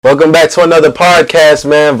Welcome back to another podcast,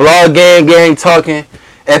 man. Vlog Gang Talkin,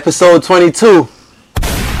 episode 22.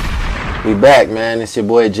 We back, man. It's your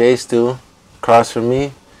boy J Stu. Across from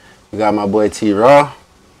me, we got my boy T Raw.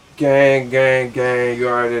 Gang. You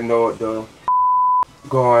already know what the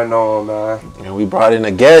going on, man. And we brought in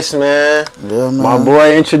a guest, man. Yeah, man. My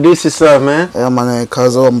boy, introduce yourself, man. Yeah, my name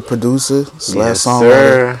Cuzzo. I'm a producer / Yes,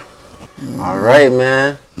 songwriter. sir. All right,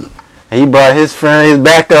 man. And he brought his friend, his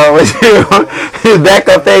backup with you. His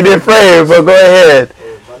backup ain't in frame, but go ahead.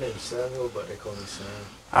 My name's Samuel, but they call me Sam.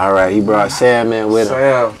 All right, he brought Sam in with him.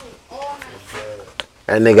 Sam.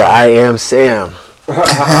 That nigga, I am Sam.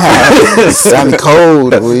 Sammy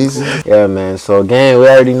Cold, Weezy. Yeah, man. So, gang, we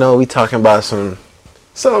already know we talking about some,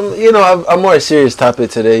 a more serious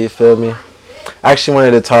topic today. You feel me? I actually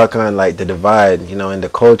wanted to talk on like the divide, in the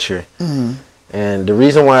culture. Mm-hmm. And the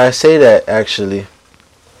reason why I say that actually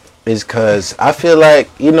is because I feel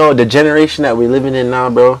like the generation that we're living in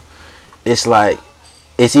now, bro. It's like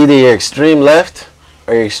it's either your extreme left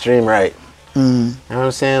or your extreme right. Mm-hmm. You know what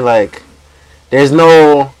I'm saying? Like, there's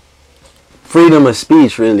no freedom of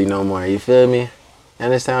speech really no more. You feel me? You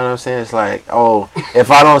understand what I'm saying? It's like, oh,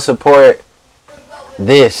 if I don't support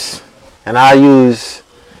this, and I use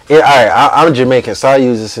it. All right, I'm Jamaican, so I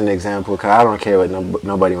use this as an example because I don't care what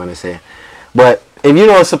nobody want to say. But if you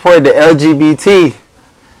don't support the LGBT,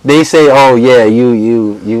 they say, oh yeah,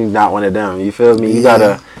 you not one of them. You feel me? You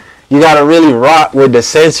gotta really rock with the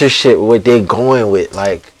censorship, what they going with.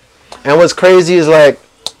 Like, and what's crazy is like,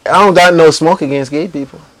 I don't got no smoke against gay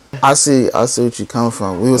people. I see what you come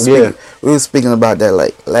from. We were speaking about that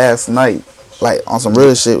like last night, like on some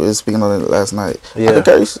real shit. We were speaking on it last night. Yeah. I could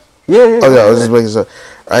curse? Yeah. Oh yeah, I was just making sure.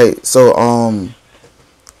 Alright, so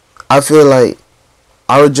I feel like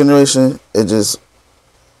our generation is just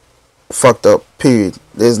fucked up. Period.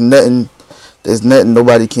 There's nothing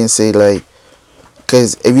nobody can say, like,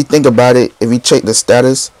 because if you think about it, if you check the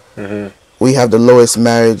status, we have the lowest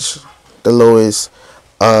marriage, the lowest,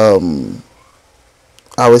 I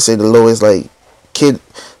would say the lowest, like, kid.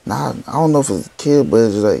 Nah, I don't know if it's kid, but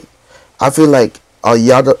it's like, I feel like a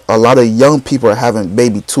lot of young people are having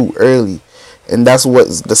baby too early, and that's what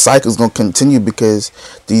the cycle's gonna continue, because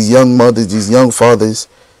these young mothers, these young fathers,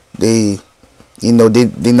 they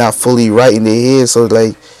not fully right in their head, so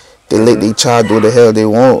like they let their child do what the hell they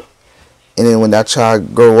want, and then when that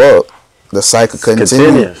child grow up, the cycle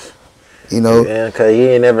continues. Yeah, cause he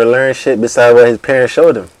ain't never learned shit besides what his parents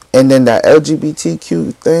showed him. And then that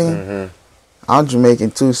LGBTQ thing, I'm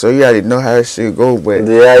Jamaican too, so you already know how that shit go. But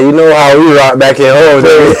yeah, you know how we rock back at home.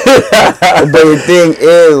 But the thing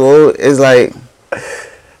is, it's like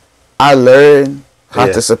I learned how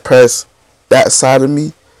to suppress that side of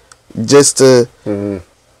me. Just to,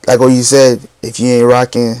 like what you said, if you ain't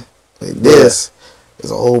rocking like this,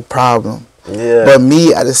 it's a whole problem. Yeah. But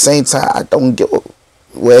me, at the same time, I don't give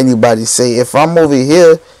what anybody say. If I'm over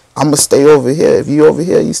here, I'm going to stay over here. If you over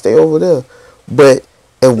here, you stay over there. But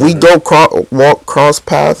if we go walk cross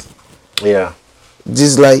path,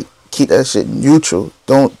 just like keep that shit neutral.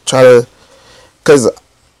 Don't try to, because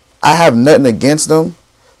I have nothing against them.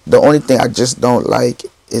 The only thing I just don't like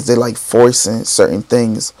is they like forcing certain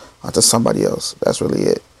things onto somebody else. That's really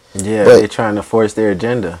it. Yeah, but they're trying to force their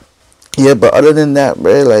agenda. Yeah, but other than that,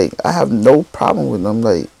 bro, like I have no problem with them.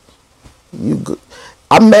 Like, you good.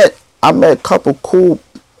 I met a couple cool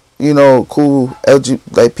LG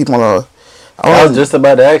like people on. I was just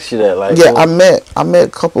about to ask you that. Like, yeah, I met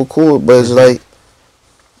a couple cool, but it's like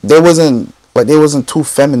they wasn't too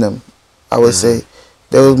feminine. I would say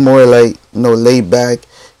they was more like laid back.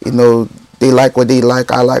 They like what they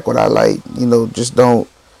like. I like what I like. Just don't.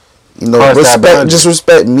 Just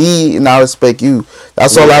respect me, and I respect you.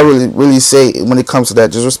 That's all I really say when it comes to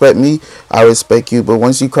that. Just respect me, I respect you. But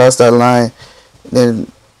once you cross that line,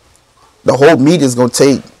 then the whole media is gonna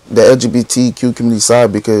take the LGBTQ community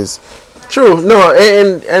side, because. True. No,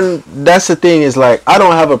 and that's the thing, is like, I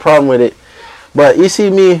don't have a problem with it, but you see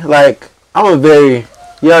me, like,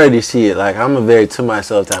 you already see it, like, I'm a very to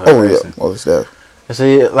myself type of person. Oh yeah, So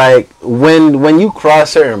like when you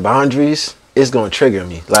cross certain boundaries, it's gonna trigger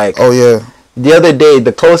me. Like, oh yeah. The other day,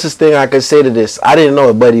 the closest thing I could say to this, I didn't know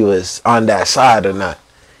if Buddy was on that side or not,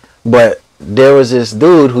 but there was this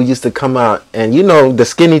dude who used to come out, and the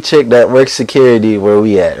skinny chick that works security where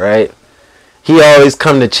we at, right? He always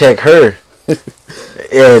come to check her.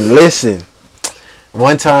 And listen,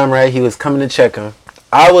 one time, right, he was coming to check him.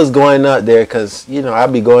 I was going up there because, I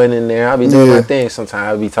be going in there. I be doing my thing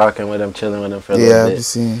sometimes. I be talking with him, chilling with him for a little bit. Yeah, I be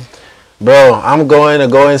seeing. Bro, I'm going to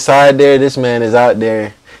go inside there. This man is out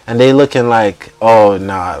there. And they looking like, oh,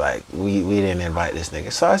 nah, like, we didn't invite this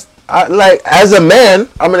nigga. So, I like, as a man,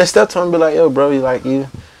 I'm going to step to him and be like, yo, bro, you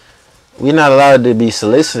we're not allowed to be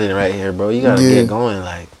soliciting right here, bro. You gotta get going.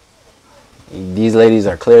 Like, these ladies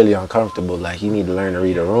are clearly uncomfortable. Like, you need to learn to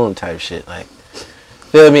read a room type shit. Like,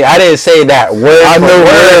 feel me? I didn't say that word for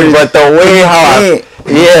word, but the way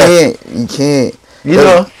you can't. You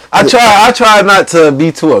know, I try not to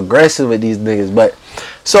be too aggressive with these niggas, but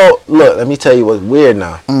so look, let me tell you what's weird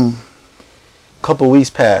now. Couple weeks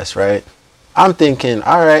passed, right? I'm thinking,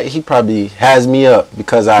 all right, he probably has me up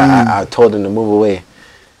because I told him to move away.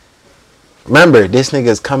 Remember, this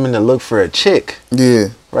nigga's coming to look for a chick. Yeah.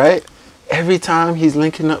 Right? Every time he's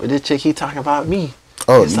linking up with this chick, he talking about me.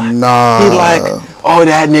 Oh, like, nah. He like, oh,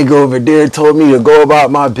 that nigga over there told me to go about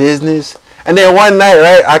my business. And then one night,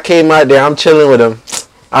 right, I came out there, I'm chilling with him.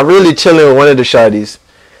 I'm really chilling with one of the shawties.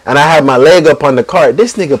 And I had my leg up on the cart.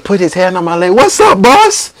 This nigga put his hand on my leg. What's up,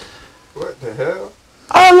 boss? What the hell?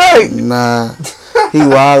 I'm like, nah. He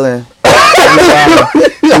wildin'.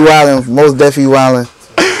 He wildin'. Most definitely wildin'.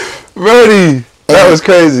 Brody, that was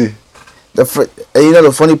crazy. You know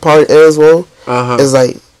the funny part is, well, is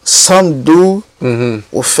like some dude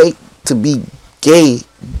will fake to be gay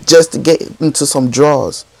just to get into some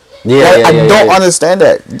draws. I don't understand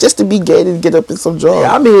that. Just to be gay to get up in some draws.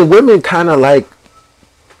 Yeah, I mean, women kind of like,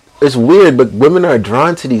 it's weird, but women are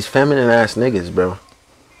drawn to these feminine ass niggas, bro. You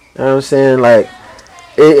know what I'm saying? Like,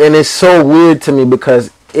 and it's so weird to me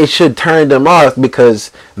because it should turn them off because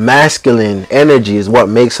masculine energy is what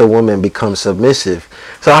makes a woman become submissive.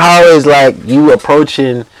 So how is like you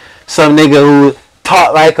approaching some nigga who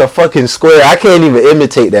talk like a fucking square? I can't even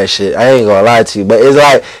imitate that shit. I ain't gonna lie to you, but it's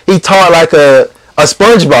like he talk like a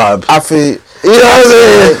SpongeBob. I feel, you know what I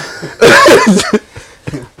mean?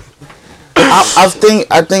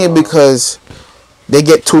 I think it because they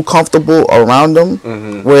get too comfortable around them.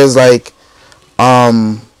 Whereas like,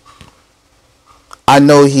 I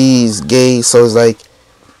know he's gay, so it's like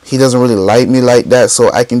he doesn't really like me like that. So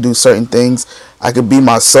I can do certain things. I could be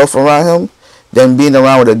myself around him. Than being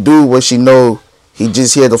around with a dude where she know he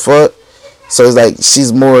just here to fuck. So it's like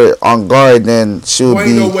she's more on guard than she'll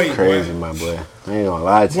be. No way, crazy, my boy. I ain't gonna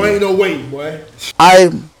lie to you. Ain't no way, boy. I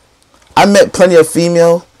met plenty of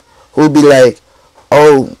female who be like,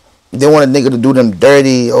 oh, they want a nigga to do them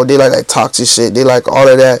dirty, or they like that toxic shit. They like all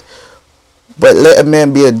of that. But let a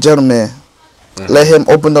man be a gentleman. Let him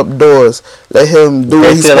open up doors. Let him do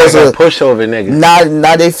what he's supposed like to. Pushover nigga.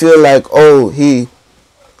 Now they feel like, oh, he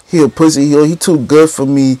a pussy. He too good for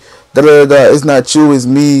me. Da da da. It's not you, it's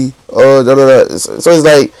me. Da da da. So it's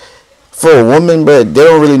like for a woman, but they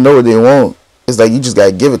don't really know what they want. It's like you just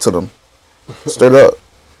gotta give it to them, straight up.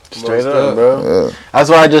 Straight up, bro. Yeah. That's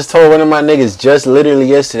why I just told one of my niggas just literally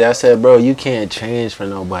yesterday. I said, bro, you can't change for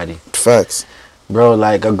nobody. Facts. Bro,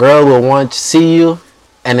 like a girl will want to see you,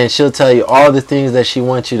 and then she'll tell you all the things that she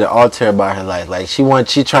wants you to alter about her life. Like she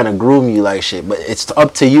trying to groom you like shit, but it's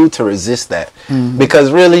up to you to resist that.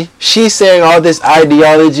 Because really, she's saying all this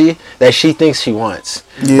ideology that she thinks she wants.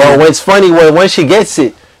 Yeah. But what's funny, when she gets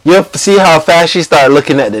it, you'll see how fast she start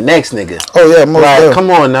looking at the next nigga. Oh yeah, most like come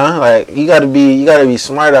on now, like you gotta be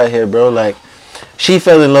smart out here, bro. Like she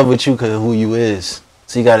fell in love with you because of who you is,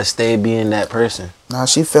 so you gotta stay being that person. Nah,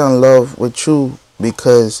 she fell in love with you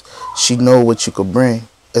because she know what you could bring.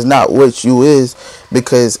 It's not what you is,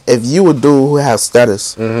 because if you a dude who has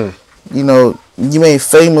status, you know, you ain't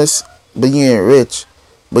famous, but you ain't rich,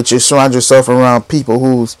 but you surround yourself around people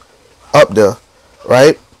who's up there,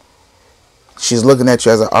 right? She's looking at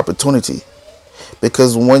you as an opportunity,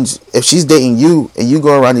 because if she's dating you and you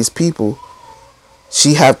go around these people,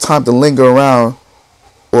 she have time to linger around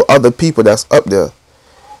with other people that's up there.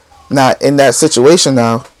 Now in that situation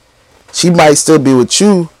now, she might still be with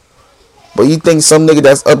you, but you think some nigga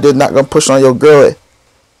that's up there not gonna push on your girl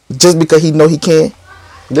just because he know he can?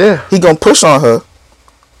 Yeah. He gonna push on her.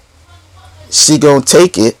 She gonna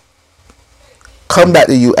take it, come back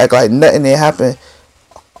to you, act like nothing ain't happened.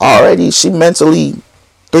 Already, she mentally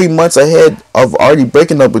 3 months ahead of already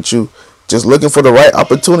breaking up with you, just looking for the right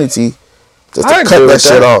opportunity just to cut that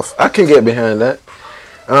shit off. I can get behind that.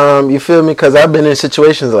 You feel me? Because I've been in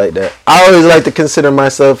situations like that. I always like to consider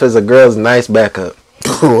myself as a girl's nice backup.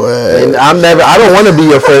 And I don't want to be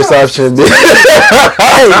your first option.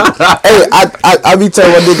 I be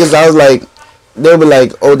telling my niggas, I was like, they were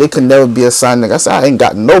like, oh, they could never be a side nigga. I said, I ain't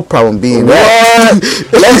got no problem being that.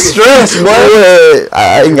 Less stress, boy.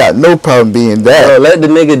 I ain't got no problem being that. Bro, let the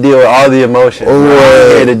nigga deal with all the emotions. I'm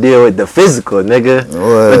here to deal with the physical, nigga.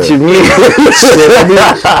 What you mean?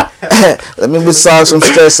 Let me massage some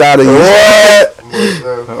stress out of you. What?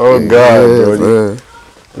 Oh God, Brody.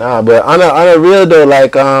 Nah, but on a real though,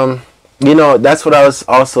 like you know, that's what I was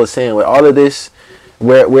also saying with all of this.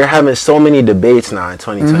 We're having so many debates now in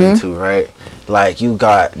 2022, right? Like you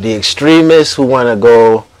got the extremists who want to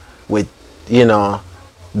go with, you know,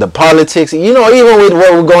 the politics. You know, even with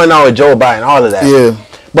what we're going on with Joe Biden, all of that. Yeah.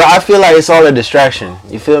 But I feel like it's all a distraction.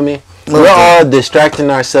 You feel me? We're all distracting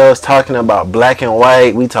ourselves talking about black and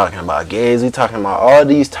white. We talking about gays. We talking about all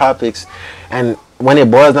these topics. And when it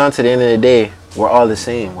boils down to the end of the day, we're all the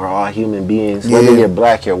same. We're all human beings. Whether you're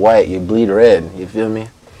black, you're white, you bleed red. You feel me?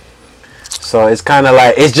 So it's kind of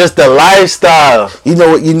like, it's just the lifestyle. You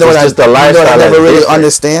know what? You know what? I never really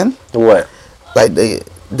understand. What? Like the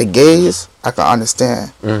gays, I can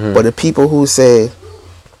understand. Mm-hmm. But the people who say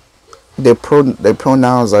their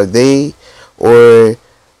pronouns are they, or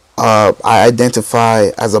I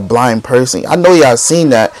identify as a blind person. I know y'all seen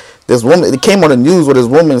that. This woman, it came on the news where this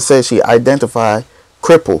woman said she identified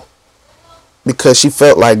cripple because she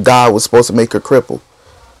felt like God was supposed to make her cripple.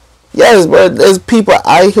 Yes, but there's people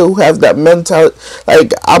out here who have that mentality.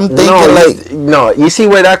 Like, I'm thinking No, you see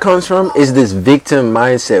where that comes from? Is this victim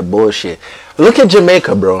mindset bullshit. Look at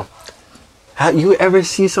Jamaica, bro. Have you ever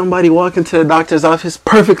see somebody walk into the doctor's office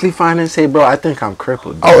perfectly fine and say, bro, I think I'm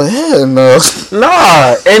crippled? Bro. Oh, hell no.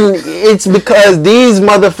 Nah, and it's because these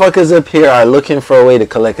motherfuckers up here are looking for a way to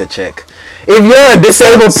collect a check. If you're a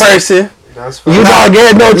disabled person, you don't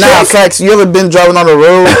get no check. Nah, facts. You ever been driving on the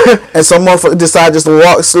road and some motherfucker decide just to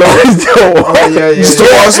walk slow? Just to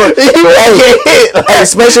walk slow. Hey,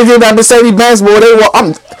 especially if you're that Mercedes-Benz, boy,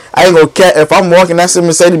 I ain't gonna care if I'm walking that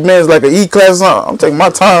Mercedes-Benz like an E-Class or something. I'm taking my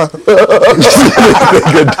time.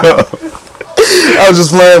 I was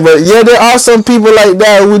just playing, but yeah, there are some people like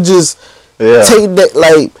that who just take that,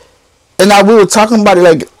 like, and we were talking about it,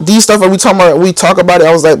 like, these stuff that we talk about it,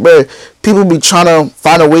 I was like, bro, people be trying to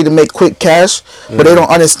find a way to make quick cash, but they don't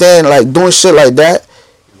understand, like, doing shit like that,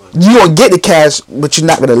 you gonna get the cash, but you're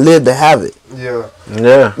not gonna live to have it. Yeah. You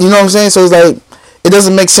know what I'm saying? So it's like, it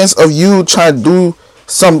doesn't make sense of you trying to do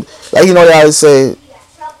some, like, you know, they always say,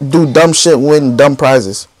 do dumb shit, win dumb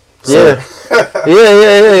prizes. So.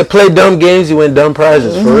 Yeah. Play dumb games, you win dumb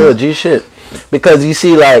prizes. For real, G shit. Because you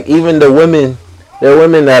see, like, even the women, there are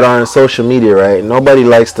women that are on social media, right? Nobody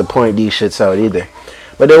likes to point these shits out either.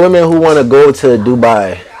 But there are women who want to go to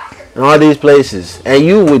Dubai and all these places. And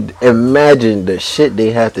you would imagine the shit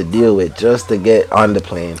they have to deal with just to get on the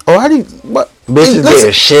plane. Oh, how do you, what? Bitches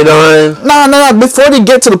get shit on. No. Before they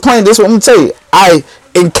get to the plane, this is what I'm going to tell you. I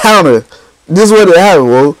encounter, this is what they have,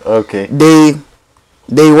 bro. Okay. They,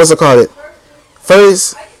 what's it called?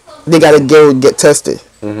 First, they got to go get tested.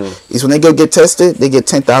 Mm-hmm. Is when they go get tested, they get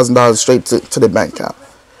 $10,000 straight to their bank account,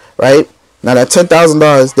 right? Now that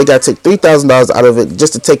 $10,000, they got to take $3,000 out of it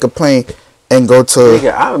just to take a plane and go to.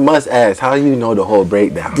 Nigga, I must ask, how you know the whole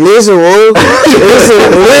breakdown? Listen, bro.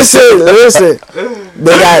 listen.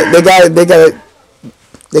 They got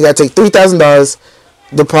to take $3,000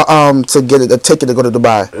 to get a ticket to go to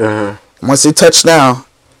Dubai. Mm-hmm. Once they touch down,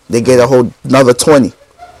 they get a whole another 20,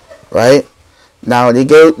 right? Now they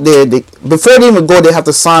go there. Before they even go, they have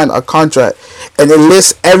to sign a contract, and it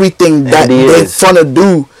lists everything that they're gonna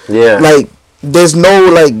do. Yeah, like there's no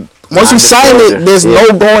like once you sign it, there's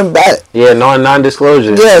no going back. Yeah, no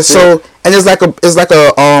non-disclosure. Yeah, so and it's like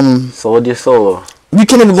a soldier solo. You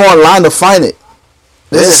can't even go online to find it.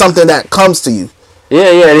 This is something that comes to you.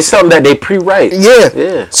 Yeah, it's something that they pre-write.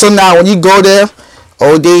 Yeah. So now when you go there.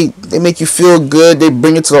 Oh, they make you feel good. They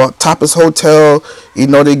bring you to the topless hotel. You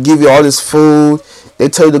know, they give you all this food. They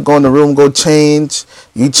tell you to go in the room, go change.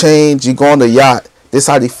 You change. You go on the yacht. This is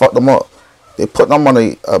how they fuck them up. They put them on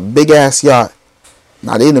a big-ass yacht.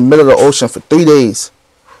 Now, they in the middle of the ocean for 3 days.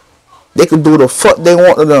 They can do the fuck they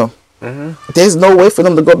want to them. Mm-hmm. There's no way for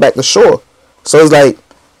them to go back to shore. So, it's like,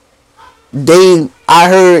 I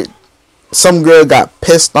heard some girl got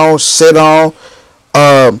pissed on, shit on.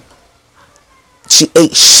 She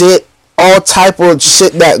ate shit, all type of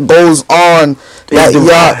shit that goes on that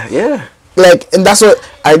yacht. Yeah. Like, and that's what,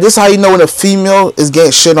 this is how you know when a female is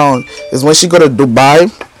getting shit on, is when she go to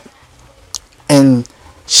Dubai and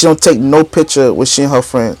she don't take no picture with she and her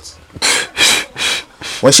friends.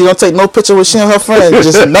 When she don't take no picture with she and her friends,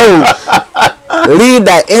 just know, leave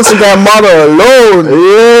that Instagram model alone.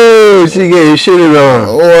 Yeah, she getting shitted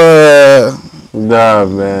on. Nah,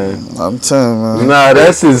 man. I'm telling you, man. Nah,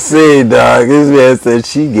 that's insane, dog. This man said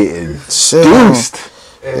she getting deuced.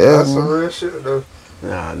 Yeah, that's some real shit, though.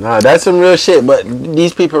 Nah, that's some real shit. But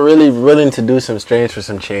these people really willing to do some strange for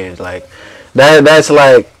some change. Like, that's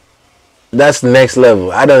next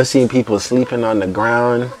level. I done seen people sleeping on the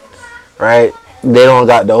ground, right? They don't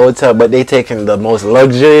got the hotel, but they taking the most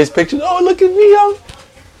luxurious pictures. Oh, look at me, yo.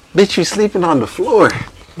 Bitch, you sleeping on the floor.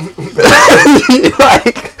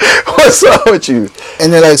 Like, what's up with you?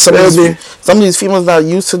 And then like some of these females not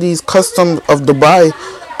used to these customs of Dubai,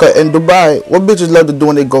 Cause in Dubai, what bitches love to do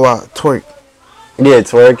when they go out? Twerk. Yeah,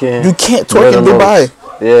 twerking. You can't twerk in Dubai.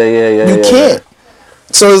 Yeah. You can't.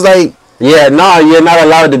 So it's like. Yeah, no, you're not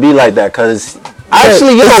allowed to be like that, cause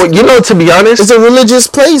actually, you know, to be honest, it's a religious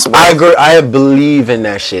place. Bro. I agree. I believe in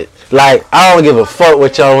that shit. Like, I don't give a fuck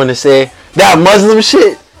what y'all want to say. That Muslim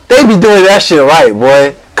shit, they be doing that shit right,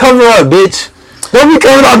 boy. Cover up, bitch. Don't be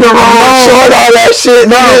coming out the wrong short, all that shit.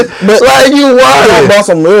 No, but like you wild. About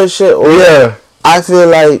some real shit. Yeah. I feel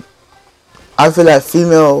like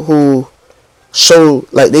female who show,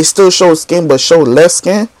 like, they still show skin but show less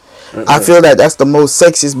skin. I feel that that's the most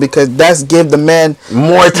sexiest because that's give the man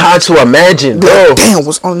more time to imagine, bro. Damn,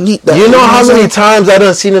 what's underneath that? You know how many times I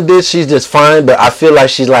done seen a bitch, she's just fine, but I feel like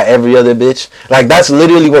she's like every other bitch. Like, that's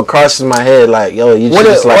literally what crosses my head. Like, yo, you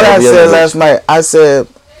just like every other bitch. What I said last night, I said,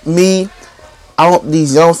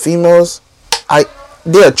 these young females,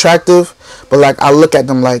 they're attractive, but like, I look at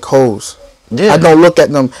them like hoes. Yeah. I don't look at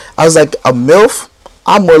them. I was like, a MILF,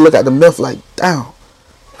 I'm more look at the MILF like, damn,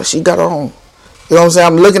 but she got her own. You know what I'm saying?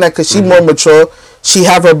 I'm looking at because she more mature. She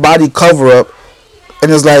have her body cover up.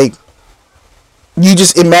 And it's like, you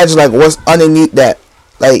just imagine like what's underneath that.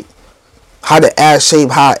 Like, how the ass shape,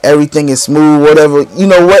 how everything is smooth, whatever. You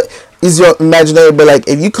know what is your imaginary? But like,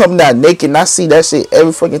 if you come down naked and I see that shit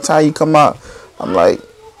every fucking time you come out, I'm like,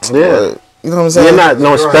 yeah. You know what I'm saying? You're not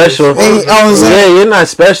no special. Yeah, you're not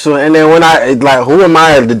special. And then when I, like, who am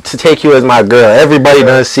I to take you as my girl? Everybody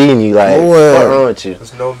done seen you. Like, what's wrong with you?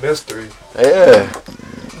 There's no mystery. Yeah.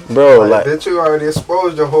 Bro, like bitch, you already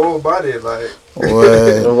exposed your whole body, like.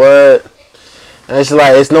 What? And it's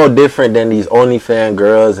like, it's no different than these OnlyFans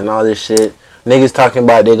girls and all this shit. Niggas talking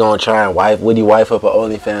about they gonna try and wife up an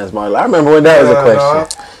OnlyFans model. I remember when that was a question.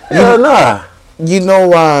 Hell nah. You know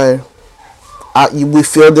why we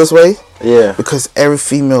feel this way? Yeah. Because every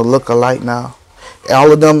female look alike now.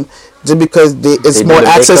 All of them, just because it's more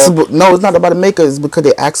accessible. No, it's not about the makeup. It's because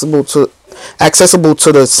they're accessible to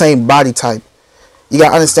the same body type. You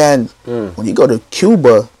gotta understand, when you go to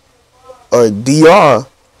Cuba or DR,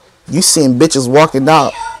 you seeing bitches walking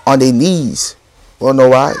out on their knees. Wanna know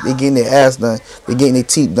why? They getting their ass done. They getting their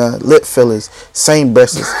teeth done. Lip fillers. Same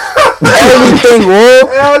breasts. Everything, bro.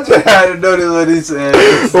 I'm trying to notice what he said.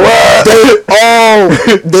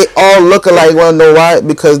 They all look alike. Wanna know why?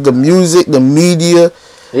 Because the music, the media.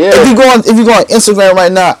 Yeah. If you go on Instagram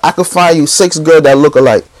right now, I could find you 6 girls that look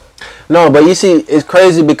alike. No, but you see, it's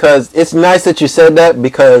crazy because it's nice that you said that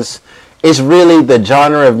because it's really the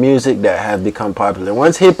genre of music that have become popular.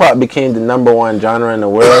 Once hip-hop became the #1 genre in the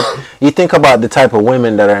world, you think about the type of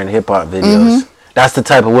women that are in hip-hop videos. That's the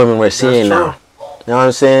type of women we're seeing now. You know what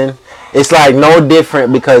I'm saying? It's like no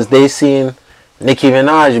different because they seen Nicki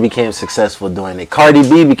Minaj became successful doing it. Cardi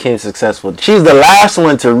B became successful. She's the last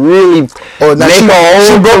one to really make her own. She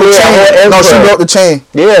broke the chain. No, she broke the chain.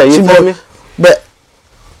 Yeah, you feel me? But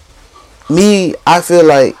me, I feel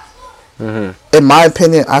like, in my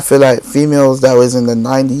opinion, I feel like females that was in the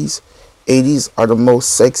 90s, 80s are the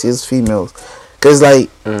most sexiest females. Because, like,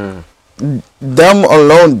 them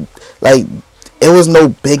alone, like, it was no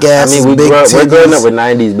big ass. I mean, we're growing up with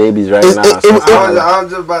 90s babies right now. I was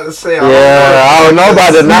just about to say. I don't know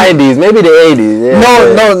about the 90s. Maybe the 80s. Yeah,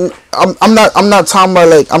 no. I'm not talking about,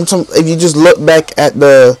 like, if you just look back at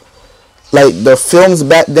the films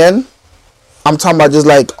back then, I'm talking about just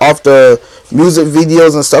like off the music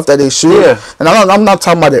videos and stuff that they shoot. Yeah. And I'm not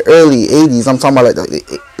talking about the early 80s. I'm talking about like the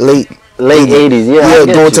late 80s. Yeah,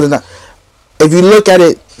 going to the. If you look at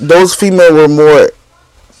it, those females were more.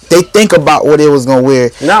 They think about what they was gonna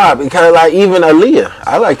wear. Nah, because like even Aaliyah,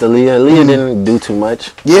 I liked Aaliyah. Aaliyah didn't do too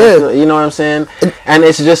much. Yeah, you know what I'm saying. And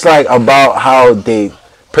it's just like about how they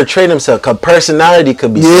portray themselves. Cause personality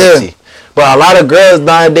could be sexy. But a lot of girls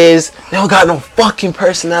nowadays, they don't got no fucking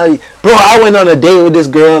personality. Bro, I went on a date with this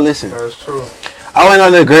girl. Listen. That's true. I went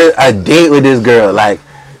on a date with this girl. Like,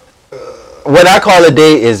 what I call a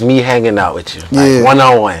date is me hanging out with you. Like,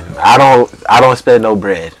 one-on-one. I don't spend no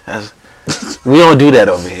bread. We don't do that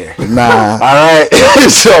over here. Nah. All right?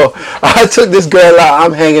 So, I took this girl out.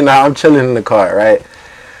 I'm hanging out. I'm chilling in the car, right?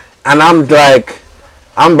 And I'm like,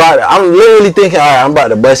 I'm literally thinking, all right, I'm about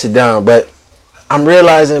to bust it down. But I'm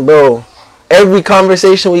realizing, bro, every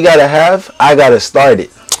conversation we gotta have, I gotta start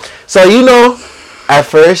it. So, you know, at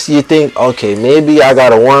first you think, okay, maybe I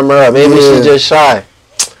gotta warm her up. Maybe she's just shy.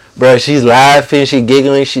 Bro, she's laughing, she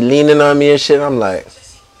giggling, she leaning on me and shit. I'm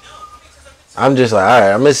just like, all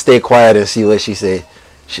right, I'm gonna stay quiet and see what she say.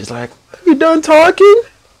 She's like, are you done talking?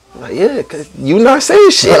 I'm like, yeah, cause you not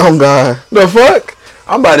saying shit. Oh God. The fuck?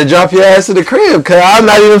 I'm about to drop your ass to the crib cause I'm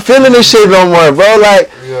not even feeling this shit no more, bro.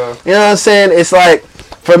 Like, you know what I'm saying? It's like,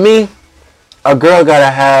 for me, a girl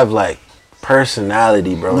gotta have like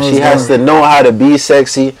personality, bro. No, She it's has not. to know how to be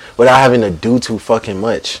sexy without having to do too fucking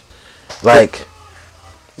much. Like,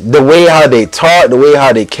 the way how they talk, the way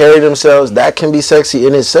how they carry themselves, that can be sexy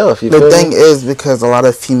in itself. You The feel thing me? is, because a lot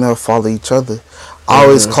of females follow each other. I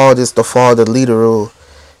always call this the follow the leader rule.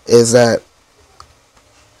 Is that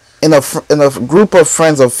in a group of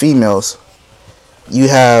friends of females, you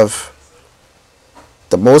have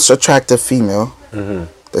the most attractive female,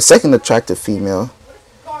 the second attractive female,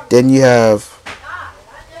 then you have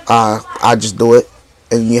I just do it,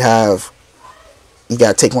 and you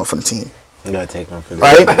gotta take one for the team. You gotta take one for that.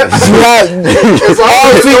 Right? It's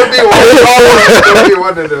always gonna be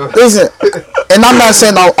one of them. Listen, and I'm not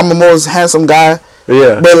saying I'm the most handsome guy,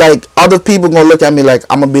 Yeah. but like other people gonna look at me like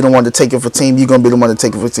I'm gonna be the one to take it for team. You gonna be the one to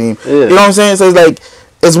take it for team. Yeah. You know what I'm saying? So it's like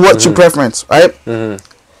it's what your preference, right?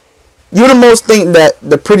 You the most think that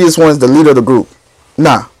the prettiest one is the leader of the group.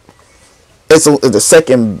 Nah, it's the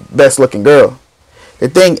second best looking girl. The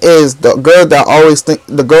thing is, the girl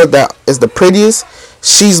that is the prettiest,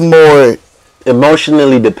 she's more.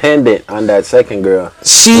 Emotionally dependent on that second girl.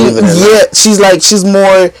 She's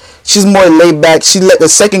more laid back. She let the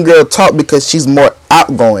second girl talk because she's more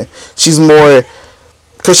outgoing. She's more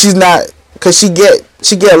because she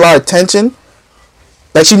get a lot of attention.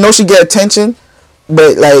 Like she knows she get attention,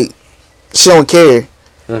 but like she don't care.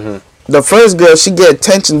 The first girl, she get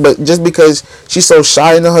attention, but just because she's so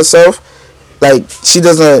shy in herself, like she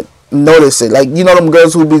doesn't notice it. Like you know them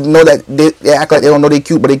girls who know that they act like they don't know they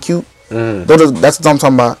cute, but they cute. That's what I'm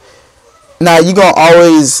talking about. Now you gonna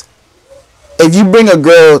always, if you bring a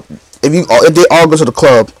girl, if they all go to the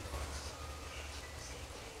club,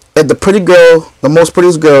 if the pretty girl, the most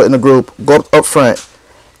prettiest girl in the group, go up front,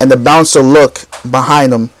 and the bouncer look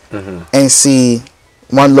behind them and see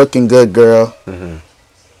one looking good girl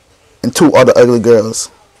and two other ugly girls,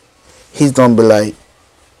 he's gonna be like,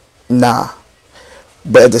 nah.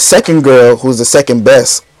 But if the second girl, who's the second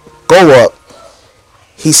best, go up,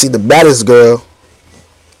 he see the baddest girl,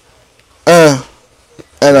 and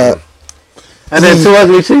then two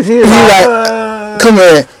ugly chicks here. he like, come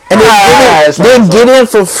here, and then get in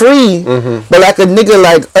for free. But like a nigga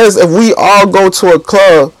like us, if we all go to a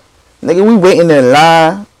club, nigga, we waiting in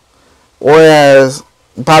line, whereas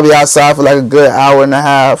probably outside for like a good hour and a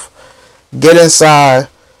half. Get inside,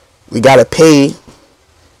 we gotta pay.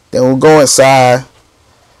 Then we'll go inside,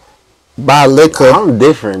 buy liquor. I'm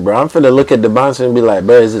different, bro. I'm finna look at the bouncer and be like,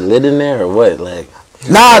 bro, is it lit in there or what? Like,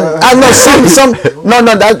 Nah, I know some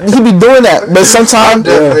that he be doing that, but sometimes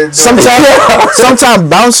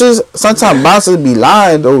bouncers be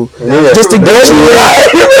lying though, just to get you.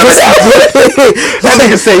 that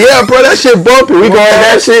nigga say, yeah, bro, that shit bumpy. We going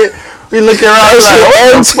that shit. We looking around like,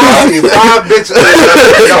 oh, Five bitches.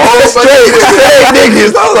 The whole straight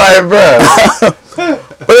niggas. I was like, bro.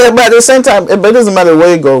 But at the same time, it doesn't matter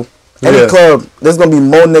where you go. Any club, there's gonna be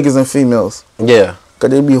more niggas than females. Yeah. Cause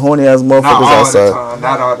they be horny ass motherfuckers outside.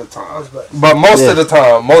 Not all the time. But most of the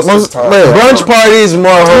time. Most of the time. Brunch parties, more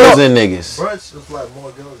hoes than niggas. Brunch is like more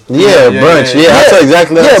girls. Yeah, brunch. Yeah, that's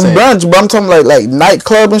exactly what I'm saying. Brunch, but I'm talking like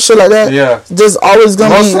nightclub and shit like that. Yeah. There's always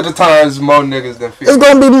gonna most of the time, it's more niggas than females. It's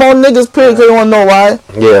gonna be more niggas, period, cause you wanna know why?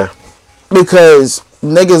 Yeah. Because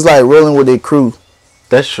niggas like rolling with their crew.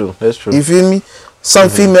 That's true. That's true. You feel me? Some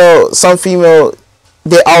female,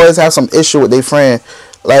 they always have some issue with their friend.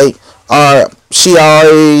 Like, she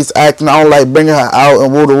always acting, I don't like bringing her out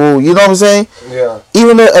and woo the woo. You know what I'm saying? Yeah.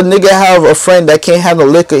 Even if a nigga have a friend that can't handle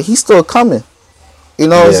liquor, he's still coming. You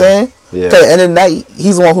know what I'm saying? Yeah. Cause at the end of the night,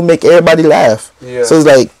 he's the one who make everybody laugh. Yeah. So it's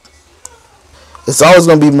like, it's always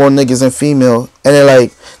gonna be more niggas than female. And then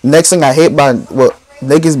like, next thing I hate about what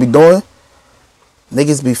niggas be doing,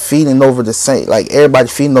 niggas be feeding over the same, like everybody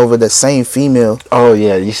feeding over the same female. Oh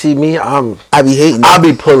yeah, you see me? I be hating it. I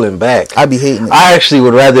be pulling back. I be hating it. I actually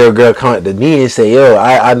would rather a girl come up to me and say, yo,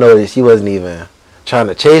 I noticed she wasn't even trying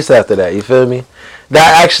to chase after that. You feel me?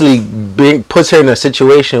 That actually puts her in a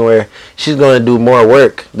situation where she's going to do more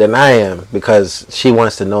work than I am because she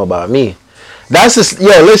wants to know about me. That's just,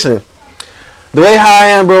 yo, listen. The way how I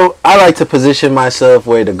am, bro, I like to position myself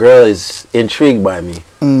where the girl is intrigued by me.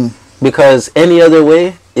 Because any other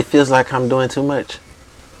way, it feels like I'm doing too much.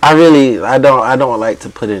 I don't like to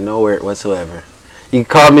put in no work whatsoever. You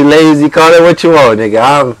call me lazy, call it what you want,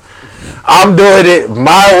 nigga. I'm doing it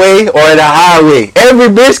my way or the highway. Every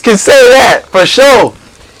bitch can say that for sure.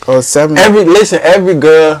 Oh, 7. Every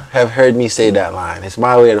girl have heard me say that line. It's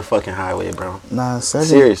my way or the fucking highway, bro. Nah, 7.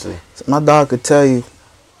 Seriously. My dog could tell you,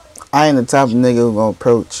 I ain't the type of nigga who gonna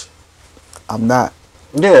approach. I'm not.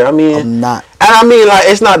 Yeah, I mean, I'm not. And I mean, like,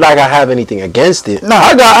 it's not like I have anything against it. No.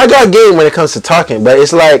 I got game when it comes to talking, but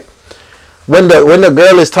it's like, when the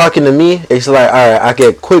girl is talking to me, it's like, all right, I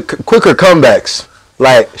get quicker comebacks.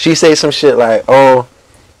 Like she say some shit like, oh,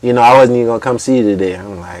 you know, I wasn't even gonna come see you today.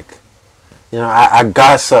 I'm like, you know, I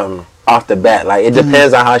got something off the bat. Like it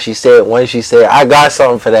depends on how she said it. When she said, I got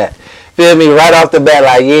something for that. Feel me? Right off the bat,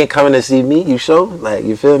 like you ain't coming to see me. You sure? Like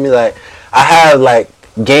you feel me? Like I have like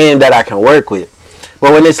game that I can work with.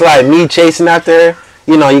 But when it's like me chasing after her,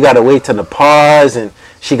 you know, you gotta wait till the pause and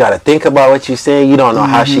she gotta think about what you're saying. You don't know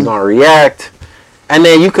how she gonna react. And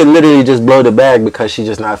then you could literally just blow the bag because she's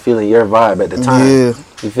just not feeling your vibe at the time. Yeah.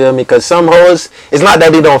 You feel me? Because some hoes, it's not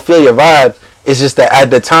that they don't feel your vibe. It's just that at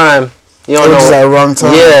the time, you don't know. It's at the wrong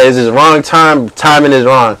time. Yeah, it's just wrong time. Timing is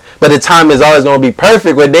wrong. But the time is always going to be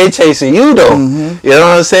perfect when they chasing you, though. You know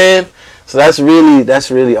what I'm saying? So that's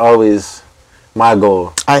really always my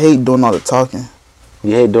goal. I hate doing all the talking.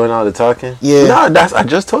 You hate doing all the talking? Yeah. No, I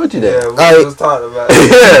just told you that. Yeah, we was talking about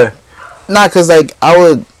it. Yeah. Nah, cause like I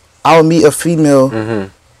would meet a female,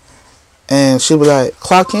 and she'd be like,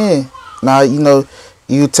 "Clock in." Now you know,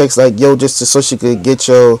 you text like, "Yo," just so she could get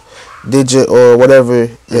your digit or whatever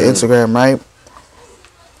your Instagram, right?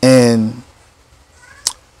 And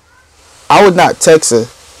I would not text her.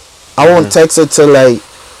 I won't text her till like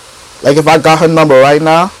if I got her number right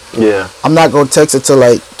now. Yeah. I'm not gonna text her till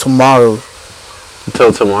like tomorrow.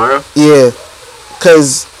 Until tomorrow? Yeah,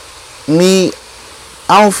 cause me,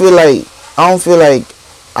 I don't feel like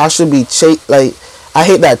I should be like I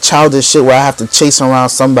hate that childish shit where I have to chase around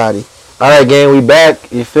somebody. All right, gang, we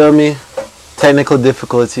back. You feel me? Technical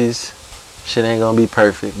difficulties. Shit ain't gonna be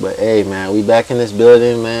perfect, but hey, man, we back in this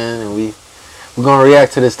building, man, and we're gonna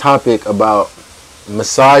react to this topic about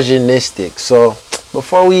misogynistic. So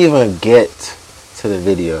before we even get to the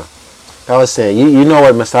video, I was saying, you know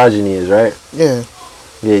what misogyny is, right? Yeah.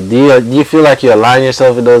 Yeah. Do you feel like you align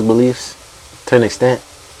yourself with those beliefs to an extent?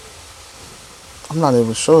 I'm not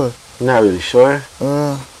even sure. You're not really sure?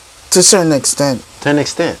 To a certain extent. To an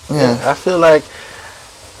extent. Yeah. I feel like,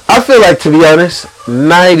 to be honest,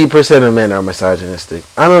 90% of men are misogynistic.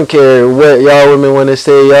 I don't care what y'all women want to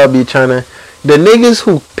say. Y'all be trying to. The niggas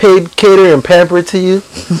who cater and pamper to you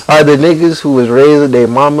are the niggas who was raised with their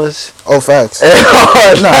mamas. Oh, facts.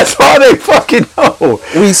 That's all they fucking know.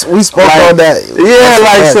 We spoke on that. Yeah,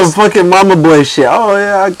 like facts. some fucking mama boy shit. Oh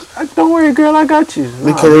yeah, I don't worry, girl, I got you.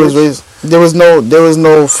 Because there was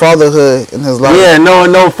no fatherhood in his life. Yeah,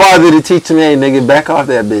 no father to teach him, hey nigga, back off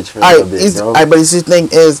that bitch for a little bit, bro. But you see, the thing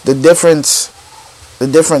is, the difference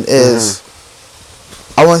is,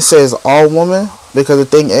 I wouldn't say it's all women, because the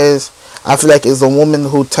thing is, I feel like it's a woman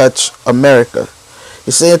who touched America.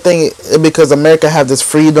 You see, the thing, because America have this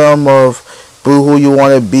freedom of be who you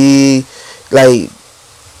want to be. Like,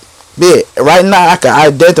 right now I can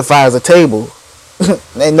identify as a table.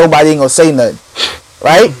 Ain't nobody ain't gonna say nothing.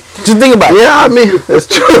 Right? Just think about it. Yeah, I mean, that's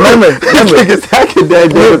true. Remember. Niggas I can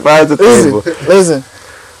identify as a table. Listen.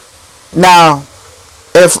 Now,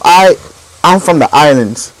 if I'm from the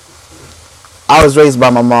islands, I was raised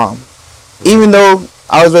by my mom. Even though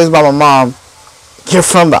I was raised by my mom, you're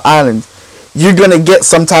from the islands, you're gonna get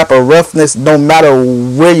some type of roughness no matter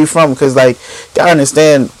where you're from. Because, like, you gotta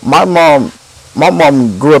understand, my mom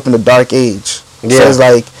grew up in the dark age. Yeah. So it's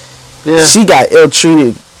like, she got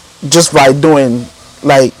ill-treated just by doing,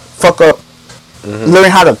 like, fuck up,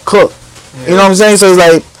 learning how to cook. Yeah. You know what I'm saying? So it's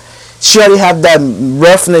like, she already have that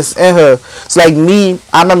roughness in her. It's like me,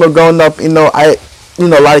 I remember growing up, a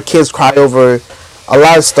lot of kids cry over a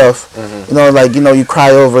lot of stuff. You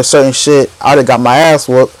cry over certain shit. I would have got my ass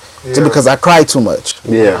whooped just because I cried too much.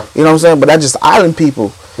 Yeah. You know what I'm saying? But that's just island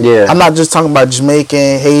people. Yeah. I'm not just talking about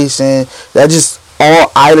Jamaican, Haitian. That's just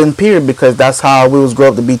all island period, because that's how we was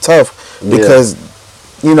grown up to be tough. Because,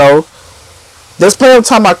 there's plenty of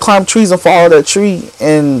time I climb trees and fall out of that tree,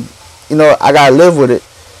 and, I gotta live with it.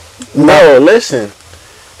 No, listen.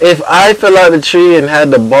 If I fell out the tree and had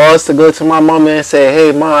the balls to go to my mama and say,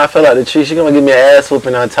 "Hey, mom, I fell out the tree," she gonna give me an ass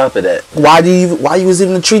whooping on top of that. Why you was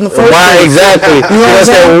even in the tree in the first place? Why exactly? You know what I'm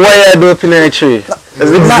saying? Why I do up in that tree?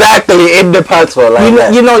 That's exactly in the pothole like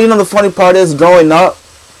that. You know the funny part is, growing up,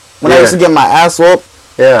 when I used to get my ass whooped,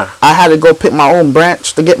 I had to go pick my own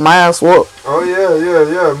branch to get my ass whooped. Oh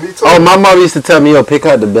yeah, me too. Oh, my mom used to tell me, "Yo, pick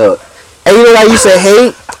out the belt." And you know what I used to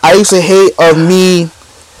hate? I used to hate of me.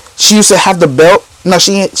 She used to have the belt. No,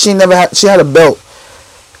 she had a belt,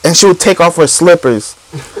 and she would take off her slippers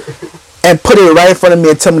and put it right in front of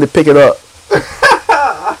me and tell me to pick it up.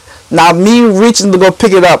 Now, me reaching to go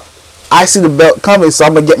pick it up, I see the belt coming, so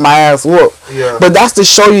I'm gonna get my ass whooped. Yeah. But that's to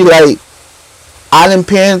show you, like, island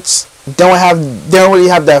parents don't really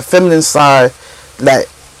have that feminine side, like,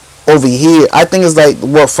 over here. I think it's like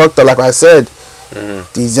what fucked up. Like I said,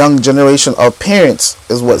 These young generation of parents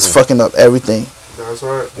is what's fucking up everything. That's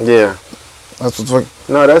right. Yeah. That's what's fucking.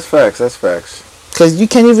 No, that's facts. That's facts. Cause I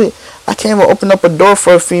can't even open up a door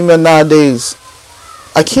for a female nowadays.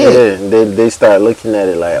 I can't. Yeah, they start looking at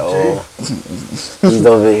it like, oh, he's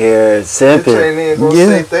over here This simping. ain't even gonna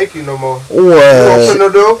say thank you no more. What? You open the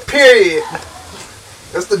door, period.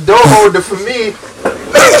 That's the door holder for me.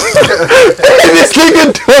 This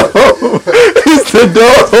nigga dumb. It's the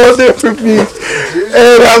door holder for me.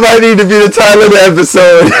 And that might need to be the title of the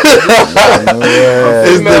episode.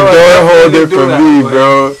 It's the door holder for me,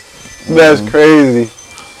 bro. That's crazy.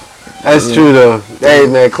 That's true though. Hey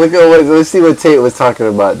man, click on let's see what Tate was talking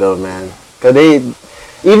about though, man. Cause even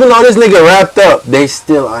though this nigga wrapped up, they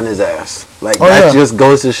still on his ass. Like that just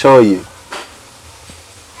goes to show you.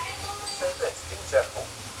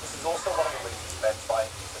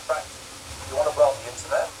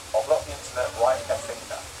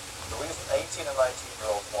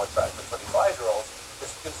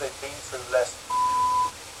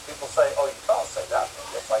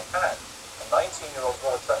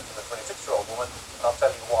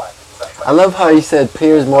 I love how he said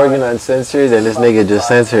Piers Morgan uncensored and this nigga just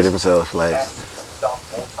censored himself. Like,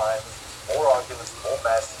 more times, more arguments, more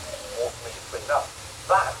mess, more for me to clean up.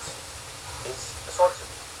 That is misogyny.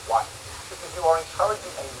 Why? Because you are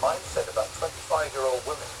encouraging a mindset about 25-year-old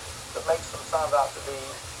women that makes them sound out to be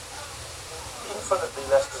infinitely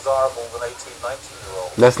less desirable than 18,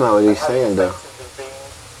 19-year-olds. That's not what he's saying though.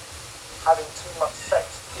 Having too much sex.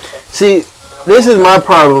 See, this is my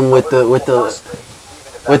problem with the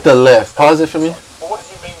left. Pause it for me. Well, what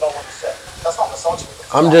did you mean by what you said? That's not misogyny.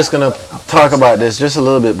 I'm just gonna talk about this just a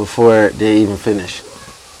little bit before they even finish.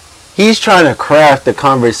 He's trying to craft the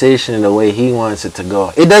conversation in the way he wants it to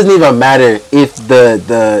go. It doesn't even matter if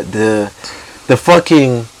the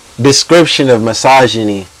fucking description of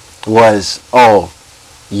misogyny was, oh,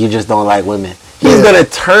 you just don't like women. He's gonna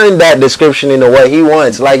turn that description into what he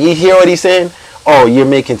wants. Like, you hear what he's saying? Oh, you're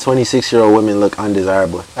making 26-year-old women look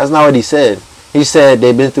undesirable. That's not what he said. He said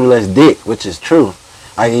they've been through less dick, which is true.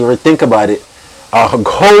 I didn't even think about it. A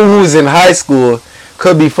hoe who's in high school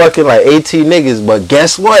could be fucking like 18 niggas, but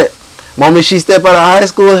guess what? Moment she step out of high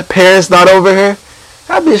school, parents not over her,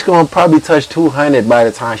 that bitch gonna probably touch 200 by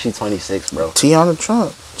the time she's 26, bro. Tiana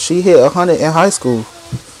Trump, she hit 100 in high school.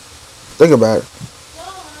 Think about it.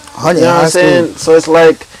 100 You know in what high I'm saying? school. So it's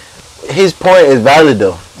like, his point is valid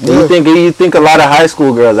though. Yeah. You think a lot of high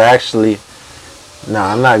school girls are actually,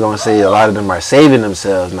 I'm not gonna say a lot of them are saving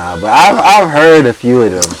themselves now, but I've heard a few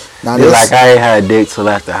of them. Now They're like, I ain't had dick till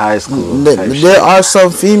after high school. There are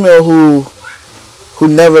some female who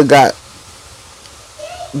never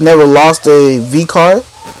lost a V card.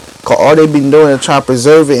 Cause all they been doing is trying to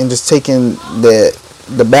preserve it and just taking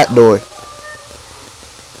the back door.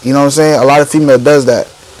 You know what I'm saying? A lot of female does that.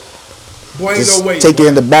 Boy, Just ain't no way, take boy. it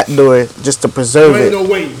in the back door just to preserve Boy, ain't it. no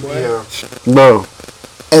way, boy. Yeah. Bro.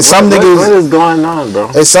 And some what niggas, is going on, bro?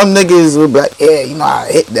 and some niggas will be like, yeah, you know, I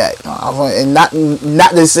hit that, you know, and not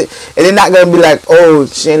to say, and they're not gonna be like, oh,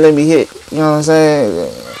 she ain't let me hit. You know what I'm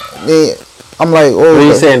saying? I'm like, oh, What are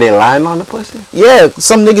you saying? They lying on the pussy? yeah,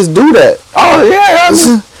 some niggas do that. Oh yeah,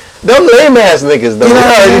 them lame ass niggas though. You You know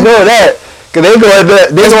what I already mean? know that. Cause they going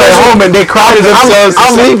home and they crowded themselves to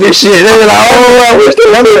sleep and shit. They be like, oh, I wish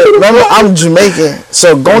they Remember, I'm Jamaican,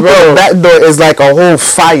 so going through the back door is like a whole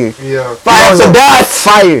fire. Yeah. fire to death.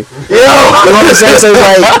 Fire. Yo. You know what I'm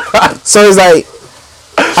saying? So it's like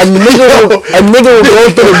a nigga will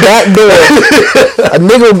go through the back door. A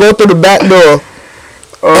nigga will go through the back door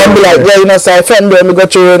and be like, yeah, you know what I'm saying? Front door, let me go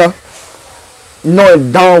through, you know.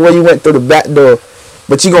 Knowing darn where you went through the back door.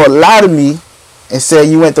 But you gonna lie to me and say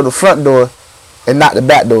you went through the front door and not the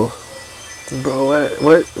back door. Bro,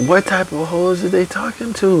 what type of hoes are they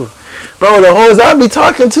talking to? Bro, the hoes I be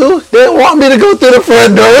talking to, they want me to go through the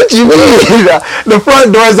front door. What you mean? The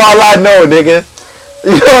front door is all I know, nigga. You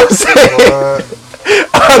know what I'm saying?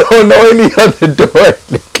 I don't know any other door,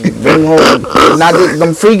 nigga. Them hoes, not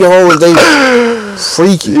them freaky hoes, they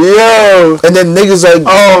freaky. Yo. And then niggas like,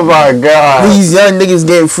 Oh my God. these young niggas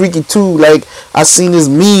getting freaky too. Like, I seen this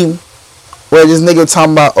meme where this nigga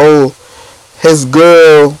talking about, oh, his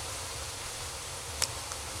girl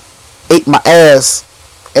ate my ass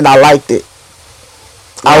and I liked it.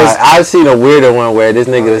 I've seen a weirder one where this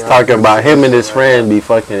nigga is talking about him and his friend be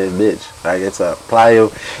fucking his bitch. Like it's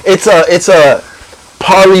a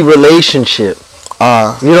poly relationship. You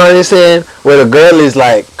know what I'm saying? Where the girl is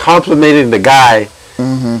like complimenting the guy,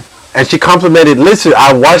 and she complimented. Listen,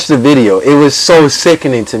 I watched the video. It was so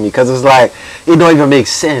sickening to me because it's like it don't even make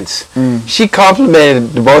sense. She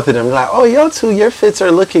complimented both of them like, "Oh, y'all two, your fits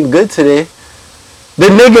are looking good today." The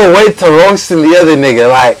nigga went to roasting the other nigga.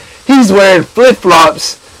 Like, he's wearing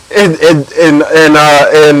flip-flops and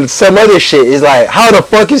some other shit. It's like, how the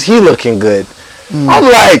fuck is he looking good? I'm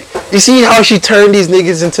like, you see how she turned these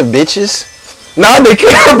niggas into bitches? Now they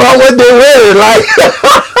care about what they're wearing. Like,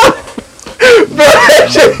 bro, that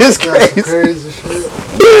shit is crazy. Crazy shit.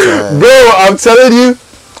 Bro, I'm telling you,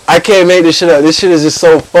 I can't make this shit up. This shit is just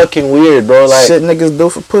so fucking weird, bro. Like, Shit niggas do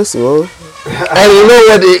for pussy, bro. and you know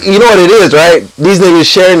what? You know what it is, right? These niggas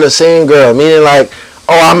sharing the same girl, meaning like,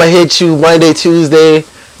 oh, I'ma hit you Monday, Tuesday,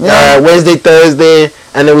 Wednesday, Thursday,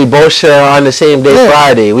 and then we both share on the same day,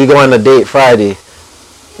 Friday. We go on a date Friday.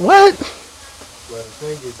 What? Well, the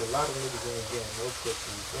thing is, a lot of niggas ain't getting no pussy.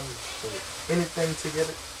 You feel me? So anything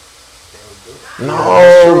together, they'll do it.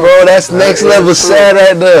 No, bro, that's next level sad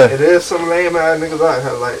right there. It is some lame ass niggas out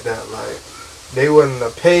here like that. Like, they wouldn't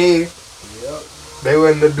have paid. Yep. They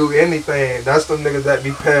wouldn't have do anything. That's the niggas that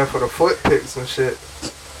be paying for the foot pics and shit.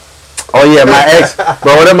 Oh yeah, my ex,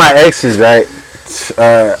 bro. One of my exes, right?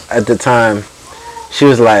 At the time, she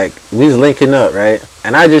was like, we was linking up, right?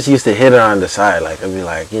 And I just used to hit her on the side, like I'd be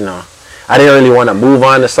like, you know, I didn't really want to move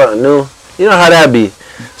on to something new. You know how that be.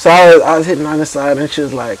 So I was hitting on the side, and she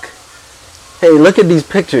was like, hey, look at these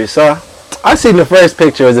pictures. So I seen the first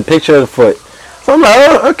picture. It was a picture of the foot. So I'm like,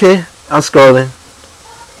 oh, okay. I'm scrolling.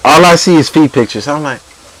 All I see is feet pictures. So I'm like,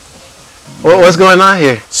 what's going on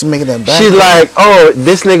here? She making that back. She's like, oh,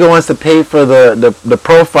 this nigga wants to pay for the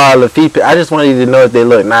profile of feet. I just wanted you to know if they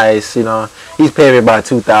look nice, you know. He's paying me about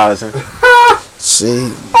 $2,000.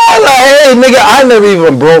 See, I was like, hey, nigga, I never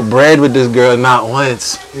even broke bread with this girl, not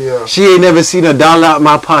once. Yeah, She ain't never seen $1 out of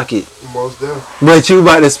my pocket. most definitely. But you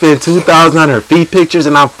about to spend $2,000 on her feet pictures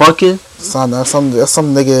and I'm fucking? son, that's some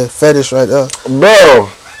nigga fetish right there. Bro.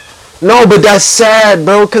 No, but that's sad,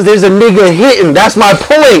 bro, because there's a nigga hitting. That's my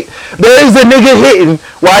point. There is a nigga hitting.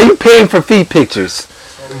 Why are you paying for feet pictures?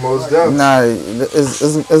 Most definitely. Nah,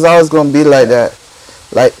 it's always gonna be like that.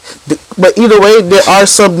 Like, but either way, there are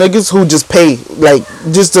some niggas who just pay, like,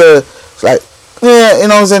 just to, like, yeah, you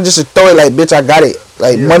know what I'm saying, just to throw it like, bitch, I got it.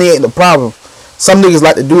 Like, money ain't the problem. Some niggas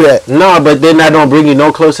like to do that. No, but then that don't bring you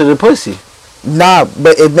no closer to pussy. Nah,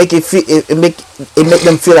 but it make it feel, it make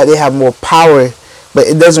them feel like they have more power, but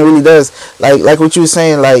it doesn't really does. Like what you were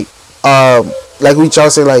saying, like what y'all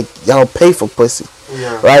say, like, y'all pay for pussy.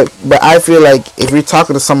 Yeah. Right? But I feel like if you're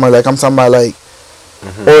talking to somebody, like I'm talking about, like,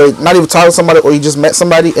 or not even talking to somebody, or you just met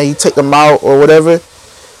somebody and you take them out or whatever,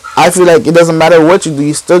 I feel like it doesn't matter what you do,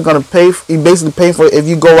 you're still gonna pay. You basically paying for it. If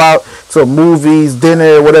you go out to movies,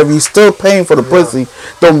 dinner, whatever, you're still paying for the pussy.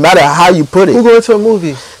 Don't matter how you put it. Who going to a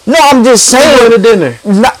movie? No, I'm just Who saying. going to dinner?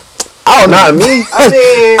 I don't know. Not me. I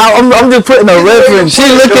mean, I'm just putting a reference. She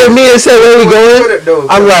looked at me and said, where we going?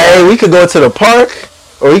 I'm like, hey, we could go to the park.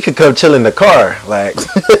 Or we could come chill in the car. Like,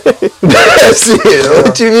 that's it.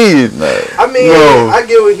 What you mean? I mean, Bro. I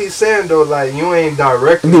get what he's saying though. Like, you ain't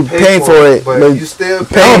directly You paying for it, but but you still No,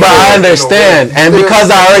 paying but for I it, understand. you know, And you because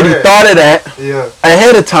still I already bread. thought of that Yeah.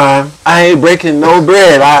 ahead of time, I ain't breaking no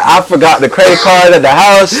bread. I forgot the credit card at the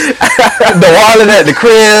house, the wallet at the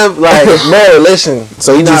crib. Like, bro, listen.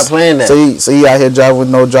 So you not playing that. So you out here driving with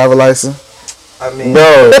no driver license? I mean,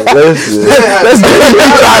 Bro, listen. Let's get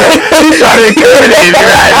you trying to incriminate me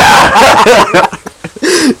right now.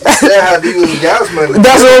 they had to use gas money.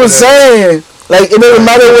 That's what I'm saying. Like, it doesn't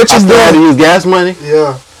matter what I you still had to doing. use gas money.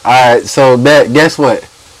 Yeah. Alright, so guess what?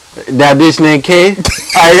 That bitch named K,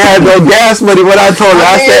 I had no gas money when I told her.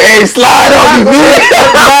 I said, hey, slide on me, bitch.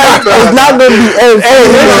 It's not gonna be every. Hey,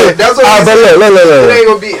 listen. That's what Alright, he but said. look. It ain't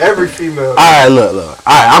gonna be every female. Alright, look.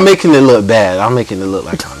 Alright, I'm making it look bad. I'm making it look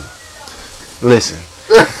like I'm... Listen.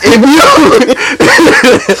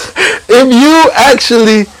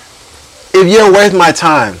 If you're worth my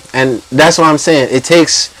time, and that's what I'm saying,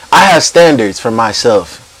 I have standards for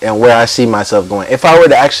myself and where I see myself going. If I were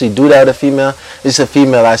to actually do that with a female, it's a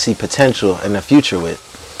female I see potential in the future with.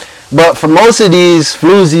 But for most of these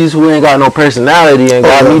floozies who ain't got no personality and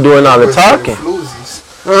got me doing all the talking, you know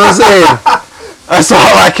what I'm saying? That's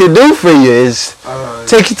all I can do for you is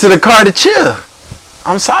take you to the car to chill.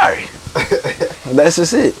 I'm sorry. That's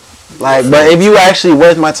just it. Like, but if you actually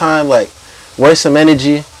worth my time, like, worth some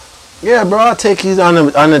energy, yeah, bro, I'll take you on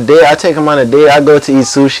a date. I take him on a date. I go to eat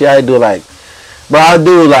sushi. I do like, bro, I'll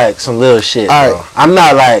do like some little shit, bro. Right. I'm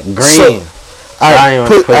not like green. I ain't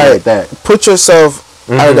want to put it like that. Put yourself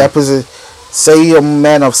out of that position. Say you're a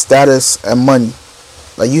man of status and money.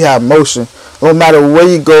 Like, you have motion. No matter where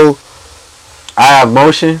you go. I have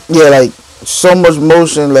motion. Yeah, like, so much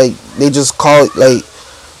motion. Like, they just call it, like,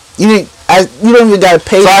 you don't even gotta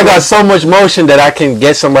pay. So for I got it. so much motion that I can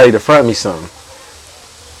get somebody to front me something.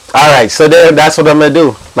 Alright, so then that's what I'm gonna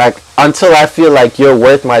do. Like, until I feel like you're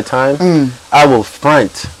worth my time, I will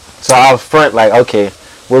front. So I'll front like, okay,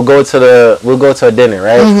 we'll go to a dinner,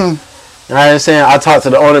 right? You know what I'm saying? I'll talk to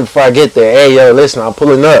the owner before I get there. Hey, yo, listen, I'm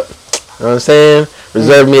pulling up. You know what I'm saying?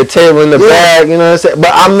 Reserve me a table in the bag, you know what I'm saying?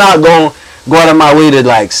 But I'm not going to go out of my way to,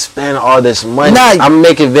 like, spend all this money. Nah, I'm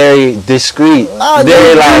making it very discreet,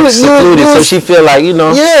 very, secluded. So she feel like, you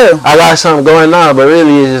know, I got something going on, but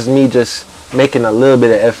really it's just me just making a little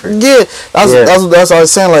bit of effort. Yeah, that's what I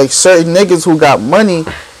was saying. Like, certain niggas who got money,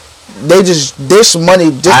 they just dish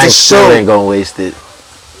money just to show. I ain't going to waste it.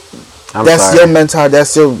 That's sorry. your mentality.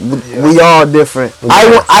 That's your. We all different.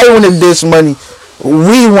 Yeah. I want to dish money.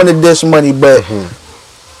 We want to dish money, but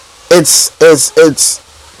it's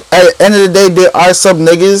at the end of the day, there are some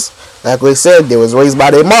niggas, like we said, they was raised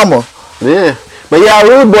by their mama. Yeah, but y'all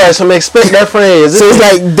rude boys, so expect that friends. So it's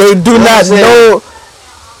like they do not know.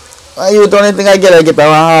 You the only thing I get the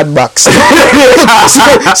hard box. so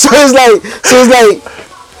it's like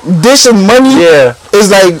dishing money. Yeah,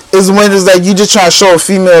 is when it's like you just try to show a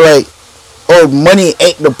female like, oh, money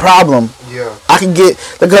ain't the problem. Yeah, I can get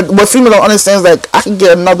like what female don't understand is like I can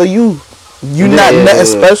get another you. You not nothing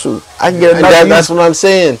special. I can get another you. That's what I'm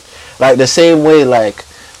saying. Like the same way, like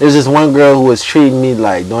there's this one girl who was treating me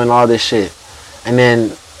like doing all this shit, and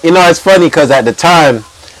then you know it's funny because at the time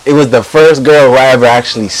it was the first girl who I ever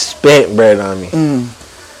actually spent bread on me,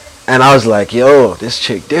 and I was like, yo, this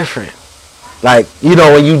chick different. Like, you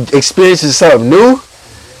know, when you experience something new,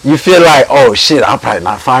 you feel like, oh shit, I'll probably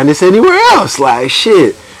not find this anywhere else. Like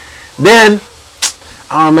shit. Then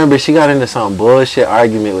I don't remember, she got into some bullshit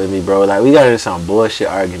argument with me, bro. Like we got into some bullshit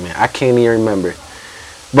argument. I can't even remember.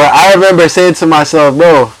 But I remember saying to myself,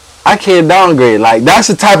 bro, I can't downgrade. Like that's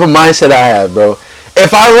the type of mindset I have, bro.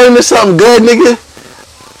 If I run into something good, nigga,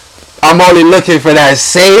 I'm only looking for that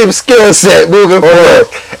same skill set moving forward.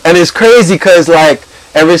 And it's crazy because like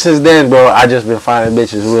ever since then, bro, I just been finding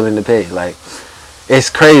bitches willing to pay. Like, it's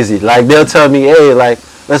crazy. Like, they'll tell me, hey, like,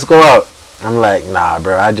 let's go out. I'm like, nah,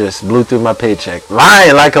 bro, I just blew through my paycheck.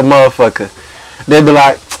 Lying like a motherfucker. They'll be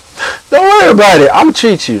like, don't worry about it. I'm going to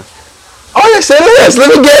treat you. Oh, yeah, say this. Let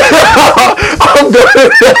me get it. I'm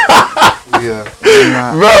doing it.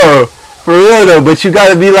 Yeah. Bro, for real, though. But you got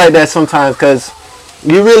to be like that sometimes because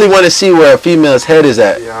you really want to see where a female's head is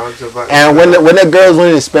at. Yeah, I was just about to and when that girl's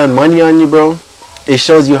willing to spend money on you, bro, it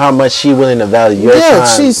shows you how much she willing to value your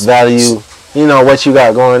time, value, you know, what you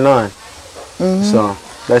got going on. So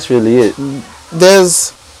that's really it.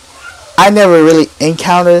 I never really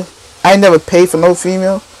encountered, I never paid for no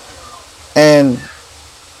female, and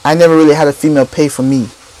I never really had a female pay for me.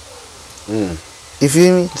 You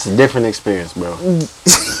feel me? It's a different experience, bro.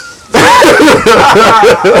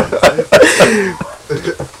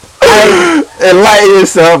 Enlighten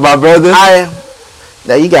yourself, my brother.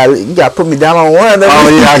 Now you got to put me down on one. Oh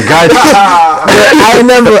yeah, I got you.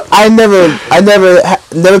 I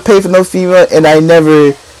never paid for no female, and I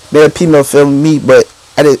never made a female feel me. But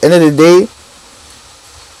at the end of the day,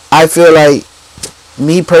 I feel like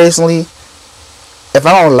me personally, if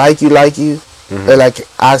I don't like you, or like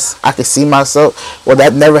I can see myself. Well,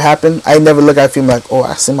 that never happened. I never look at a female like, oh,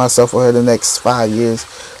 I see myself for her the next 5 years.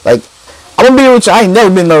 Like, I'm gonna be with you. I ain't never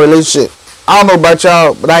been in a relationship. I don't know about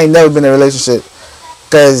y'all, but I ain't never been in a relationship.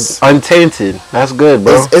 Cause untainted. That's good,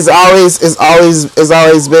 bro. It's always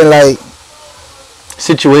been like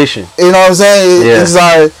situation. You know what I'm saying? Yeah. It's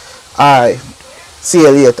alright. See you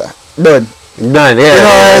later. Done. Yeah. You know what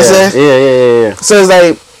I'm saying? Yeah. So it's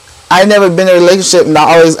like I never been in a relationship, and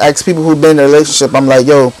I always ask people who've been in a relationship. I'm like,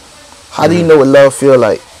 yo, how do you know what love feel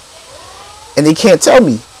like? And they can't tell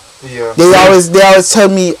me. Yeah. They always tell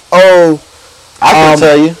me, oh, I can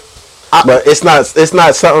tell you, but it's not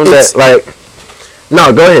something that like.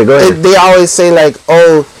 No, go ahead. They always say like,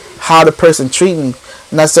 oh, how the person treat me.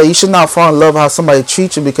 And I say, you should not fall in love how somebody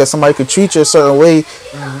treats you, because somebody could treat you a certain way,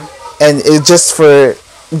 and it's just for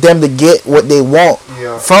them to get what they want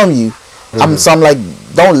from you. So I'm like,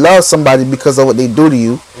 don't love somebody because of what they do to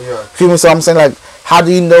you. Yeah. Feel me? So I'm saying like, how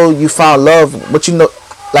do you know you found love? What you know,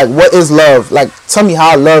 like, what is love? Like, tell me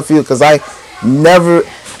how love feels, because I don't know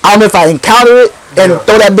if I encounter it and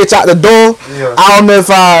throw that bitch out the door. Yeah. I don't know if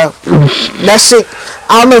that shit.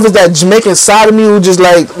 I don't know if it's that Jamaican side of me who just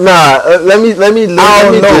like. Nah, let me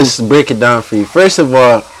just break it down for you. First of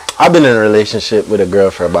all, I've been in a relationship with a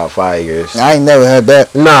girl for about 5 years. I ain't never had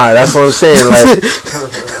that. Nah, that's what I'm saying. Like,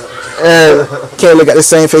 can't look at the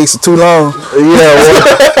same face for too long. Yeah.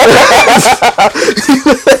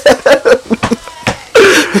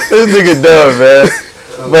 This nigga dumb, man.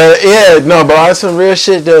 But yeah, no, but on some real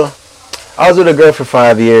shit though, I was with a girl for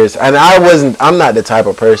 5 years, and I'm not the type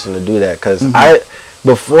of person to do that, because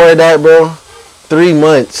Before that, bro, 3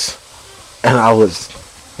 months, and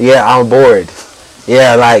I'm bored.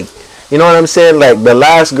 Yeah, like, you know what I'm saying? Like, the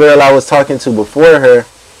last girl I was talking to before her,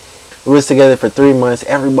 we was together for 3 months.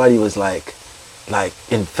 Everybody was like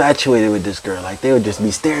infatuated with this girl. Like, they would just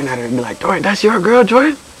be staring at her and be like, Jordan, that's your girl,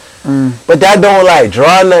 Jordan? But that don't, like,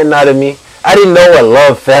 draw nothing out of me. I didn't know what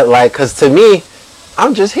love felt like, because to me,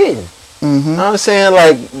 I'm just hitting. You know what I'm saying?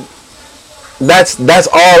 Like, that's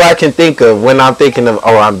all I can think of when I'm thinking of,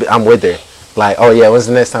 oh, I'm with her. Like, oh yeah, when's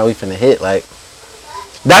the next time we finna hit? Like,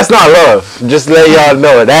 that's not love. Just let y'all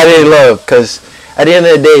know, that ain't love. Because at the end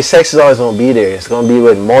of the day, sex is always gonna be there. It's gonna be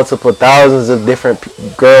with multiple thousands of different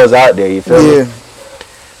girls out there. You feel me?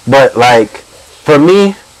 But like, for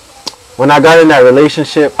me, when I got in that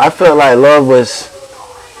relationship, I felt like love was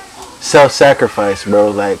self-sacrifice,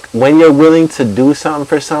 bro. Like, when you're willing to do something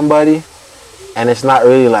for somebody, and it's not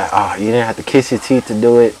really like, oh, you didn't have to kiss your teeth to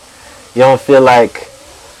do it. You don't feel like,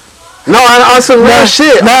 no, on some real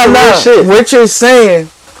shit. No. Shit. What you're saying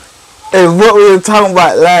is what we were talking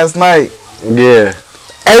about last night. Yeah.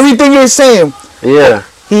 Everything you're saying. Yeah.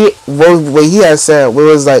 What he had said, what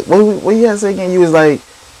was like, what he had said again? He was like,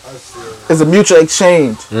 it's a mutual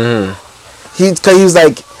exchange. Cause he was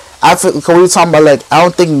like, cause we were talking about, like, I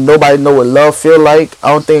don't think nobody know what love feel like. I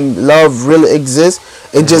don't think love really exists.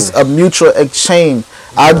 It's just a mutual exchange.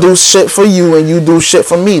 I do shit for you and you do shit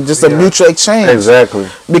for me. Just a mutual exchange. Exactly.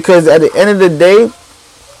 Because at the end of the day,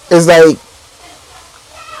 it's like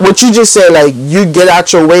what you just said. Like, you get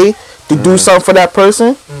out your way to do something for that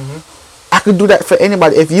person. I could do that for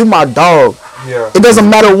anybody. If you my dog, it doesn't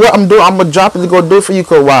matter what I'm doing. I'm gonna drop it to go do it for you.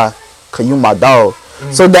 Cause why? Cause you my dog.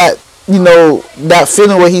 So that, you know, that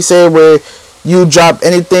feeling where he said where you drop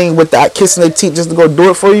anything with that kissing the teeth just to go do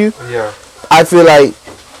it for you. I feel like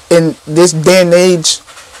in this day and age,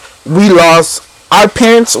 we lost. Our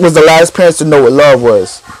parents was the last parents to know what love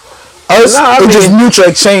was. Us, it's just mutual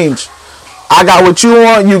exchange. I got what you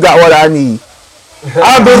want, you got what I need.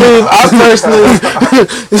 I believe, I personally,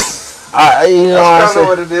 you know what I'm saying?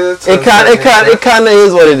 What it is. It kind of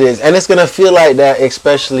is what it is, and it's gonna feel like that,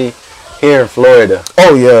 especially here in Florida.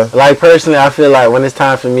 Oh yeah. Like, personally, I feel like when it's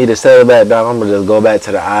time for me to settle back down, I'm gonna just go back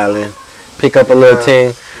to the island, pick up a little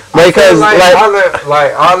thing. Because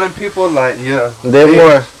like island people, like, they're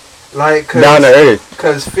more like down to earth.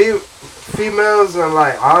 Cause females and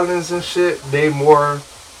like islands and shit, they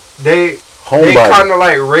kind of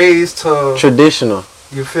like raised to traditional.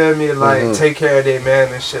 You feel me? Like, take care of their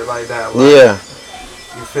man and shit like that. Like,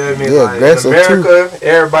 you feel me? Yeah, like, in America,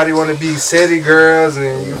 everybody want to be city girls,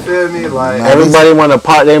 and you feel me? Like, everybody want to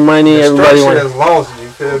pot their money. Everybody want to lost. You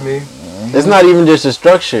feel me? It's not even just a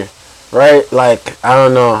structure, right? Like, I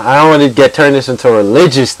don't know. I don't want to turn this into a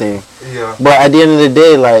religious thing. Yeah. But at the end of the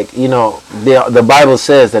day, like, you know, the Bible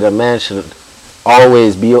says that a man should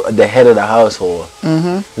always be the head of the household.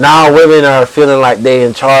 Now women are feeling like they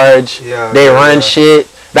in charge. They run shit.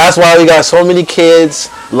 That's why we got so many kids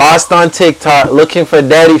lost on TikTok looking for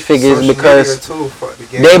daddy figures. Social because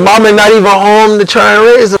their mama not even home to try and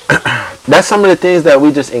raise them. That's some of the things that we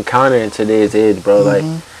just encounter in today's age, bro. Like,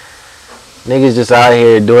 niggas just out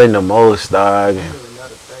here doing the most, dog.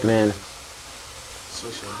 Man.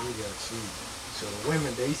 Social media, so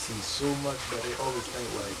women, they see so much, but they always think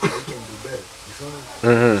like they can do better. You feel me?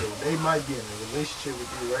 So they might be in a relationship with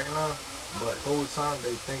you right now, but the whole time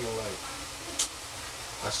they thinking like,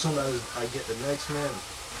 as soon as I get the next man,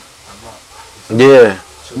 I'm out. Yeah.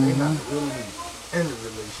 So they not really in the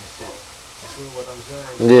relationship. You feel what I'm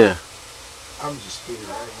saying? Yeah. I'm just scared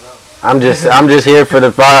right now. I'm just here for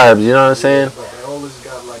the vibes. You know what I'm saying? But they always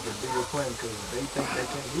got like a bigger plan because they think they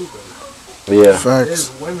can do better. Yeah.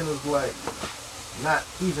 There's women who's like not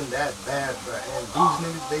even that bad, but and these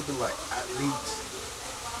niggas, they be like athletes,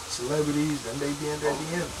 celebrities, and they be in their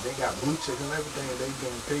DM. They got blue check and everything, and they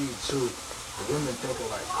getting paid too. The women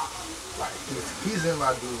thinking like if he's in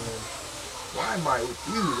my DM, why am I with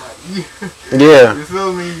you? Like, yeah. You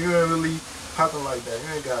feel me? You ain't really popping like that. You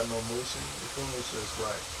ain't got no motion. You feel me? So it's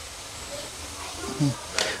like.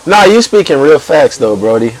 Nah, you speaking real facts though,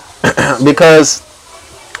 Brody. Because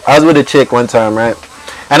I was with a chick one time, right?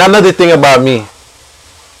 And another thing about me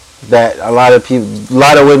that a lot of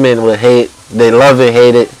women would hate, they love it,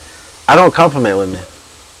 hate it. I don't compliment women.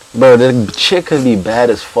 Bro, the chick could be bad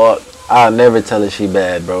as fuck. I'll never tell her she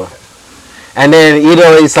bad, bro. And then, you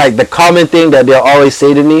know, it's like the common thing that they'll always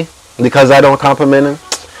say to me because I don't compliment them.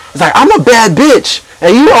 It's like, I'm a bad bitch.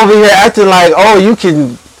 And you over here acting like, oh, you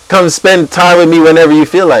can come spend time with me whenever you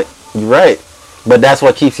feel like. You're right. But that's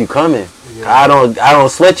what keeps you coming. Yeah. I don't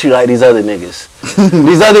sweat you like these other niggas.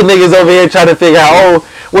 These other niggas over here trying to figure out, oh,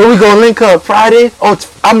 when we gonna link up? Friday? Oh,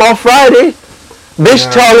 I'm off Friday.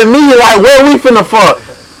 Bitch telling me like, where we finna fuck?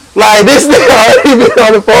 Like this nigga already been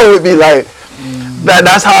on the phone with me. Like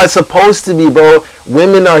that's how it's supposed to be, bro.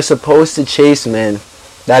 Women are supposed to chase men.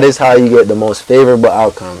 That is how you get the most favorable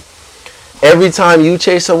outcome. Every time you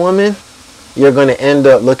chase a woman, you're gonna end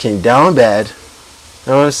up looking down bad.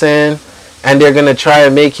 You know what I'm saying? And they're gonna try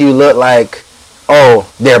and make you look like,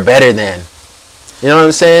 oh, they're better than. You know what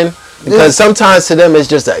I'm saying? Because sometimes to them it's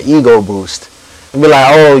just an ego boost. And be like,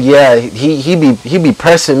 oh yeah, he be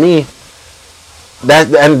pressing me.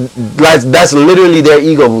 That's literally their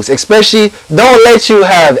ego boost. Especially, don't let you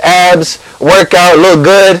have abs, work out, look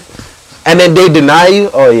good, and then they deny you.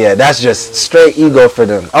 Oh yeah, that's just straight ego for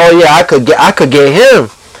them. Oh yeah, I could get him.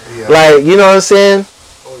 Yeah. Like, you know what I'm saying?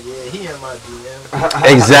 Oh yeah, he in my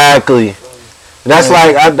DM. Exactly. That's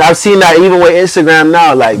like I've seen that even with Instagram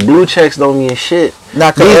now. Like blue checks don't mean shit.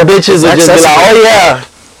 Nah, These bitches will just be like, oh yeah,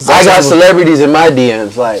 I got celebrities in my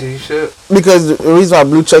DMs. Like, Shit. because the reason why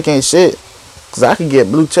blue check ain't shit, because I could get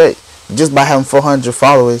blue check just by having 400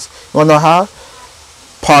 followers. You wanna know how?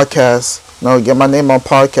 Podcasts. No, get my name on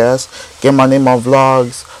podcasts, get my name on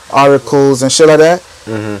vlogs, articles, and shit like that.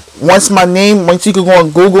 mm-hmm. Once you can go on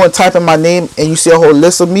Google and type in my name and you see a whole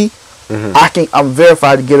list of me, I'm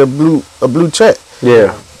verified to get a blue check.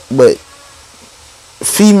 Yeah. But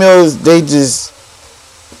females, they just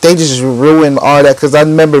ruin all that. Cause I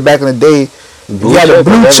remember back in the day, you had a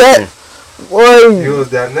blue check. Boy, You was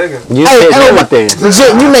that nigga. You take everything.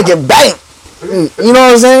 legit, you make it bank. You know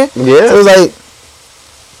what I'm saying? Yeah. So it was like,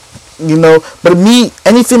 you know, but me,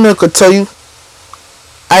 any female could tell you,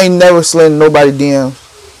 I ain't never slid nobody DM.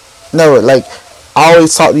 Never. Like, I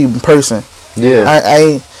always talk to you in person. Yeah.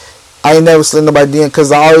 I ain't never slid nobody DM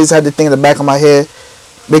because I always had the thing in the back of my head.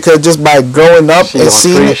 Because just by growing up She and gonna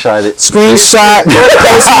seeing screenshot it. screenshot.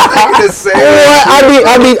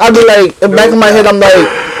 I be like, in the back of my head, I'm like,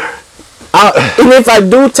 even if I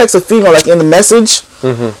do text a female, like in the message,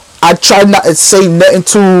 I try not to say nothing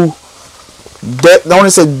too, I don't want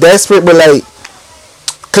to say desperate, but like,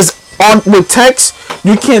 because with text,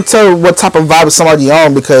 you can't tell what type of vibe somebody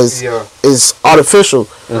on because it's artificial.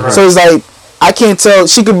 So it's like, I can't tell.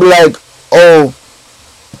 She could be like, oh,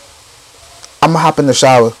 I'm gonna hop in the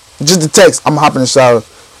shower. Just the text, I'm gonna hop in the shower.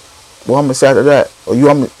 Well, I'm gonna say after that. Or you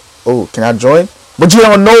want me? Oh, can I join? But you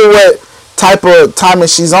don't know what type of timing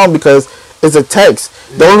she's on because it's a text.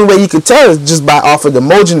 The only way you could tell is just by off of the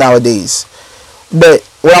emoji nowadays. But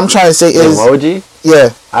what I'm trying to say is emoji.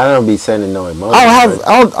 Yeah. I don't be sending no emoji. I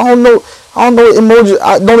don't know what emoji.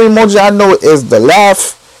 The only emoji I know is the laugh,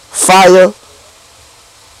 fire,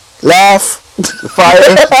 laugh. Fire.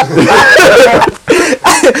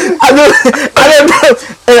 I don't know.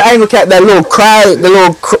 And I ain't gonna catch that little cry,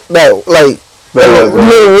 little water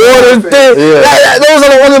thing. Yeah. Those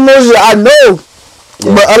are the only emojis I know.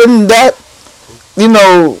 Yeah. But other than that, you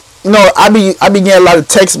know, I be getting a lot of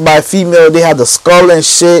texts by female. They have the skull and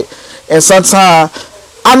shit. And sometimes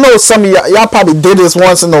I know some of y'all probably did this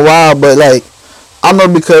once in a while, but like I know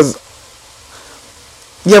because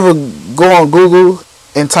you ever go on Google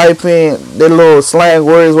and type in their little slang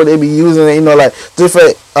words what they be using, you know, like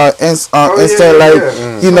different instant, like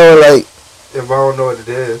you know, like if I don't know what it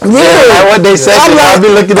is, like what they say, I'll be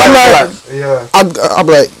looking at it. I'm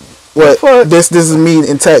like, what? This is me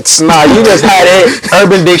in text. Nah, you just had it.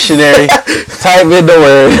 Urban Dictionary. Type in the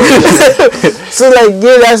word. So like,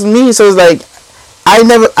 yeah, that's me. So it's like,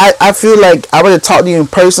 I feel like I rather talk to you in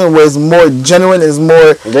person where it's more genuine, it's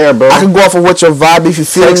more, yeah, bro. I can go off of what your vibe if you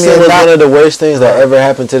feel me. Texting was one of the worst things that ever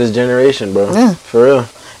happened to this generation, bro. Yeah. For real.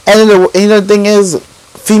 And the thing is,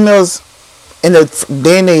 females, in the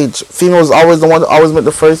day and age, females always the one that always make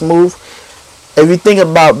the first move. If you think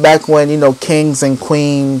about back when, you know, kings and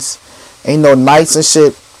queens, and, you know, knights and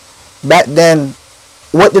shit, back then,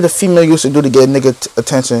 what did a female used to do to get a nigga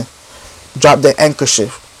attention? Drop their anchor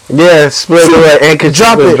shift. Yeah, split the anchor,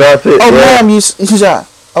 drop it. Oh, yeah. ma'am, you shot.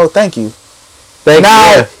 Oh, thank you. Thank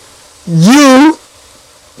you.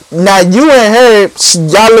 Now you and her,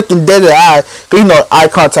 y'all looking dead in the eye, cause you know eye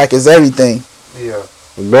contact is everything. Yeah.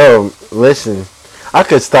 Bro, listen, I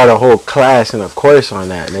could start a whole class and a course on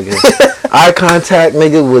that, nigga. Eye contact,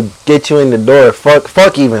 nigga, would get you in the door.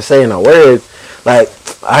 Fuck even saying a word. Like,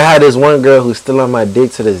 I had this one girl who's still on my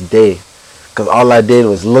dick to this day. Because all I did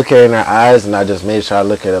was look her in her eyes, and I just made sure I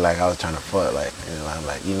look at her like I was trying to fuck. Like, you know, I'm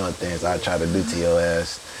like, you know things I try to do to your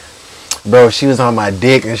ass. Bro, she was on my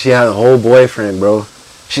dick, and she had a whole boyfriend, bro.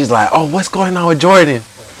 She's like, oh, what's going on with Jordan?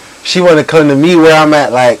 She want to come to me where I'm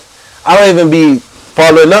at. Like, I don't even be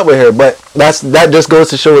following up with her. But that just goes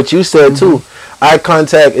to show what you said, too. Eye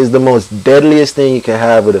contact is the most deadliest thing you can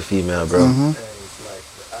have with a female, bro. And it's like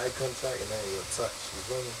the eye contact and then your touch. You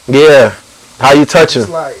feel me? Yeah. How you touch It's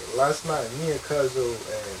him? like last night, me and Cuzzo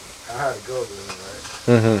and I had a girl with him,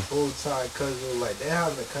 right? Mm-hmm. Whole time Cuzzo, like, they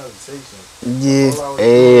having a conversation. Yeah. All I was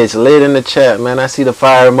Hey, doing- it's lit in the chat, man. I see the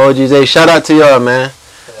fire emojis. Hey, shout out to y'all, man.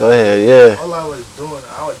 Go ahead, yeah. All I was doing,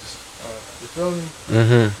 I was just, you feel me?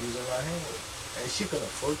 Mm-hmm. Using my hand. And she couldn't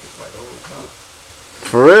focus like the whole time.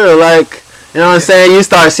 For real, like, you know what I'm saying? You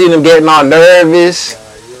start seeing them getting all nervous.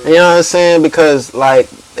 You know what I'm saying? Because, like,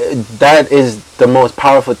 that is the most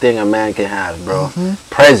powerful thing a man can have, bro.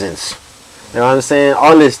 Presence. You know what I'm saying?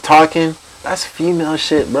 All this talking, that's female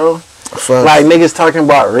shit, bro. Fuck. Like, niggas talking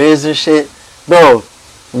about Riz and shit. Bro,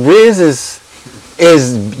 Riz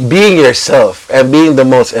is being yourself and being the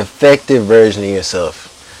most effective version of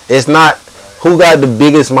yourself. It's not who got the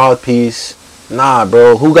biggest mouthpiece. Nah,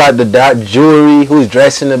 bro. Who got the jewelry? Who's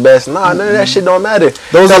dressing the best? Nah, none of that shit don't matter.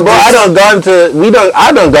 Those are bro. I done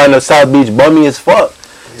gone to South Beach, bummy as fuck.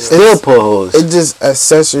 Still pull hoes. It's just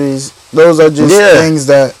accessories. Those are just things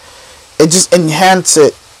that it just enhance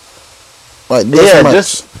it. Like this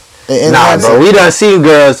much. It Nah, enhance bro. it. We done seen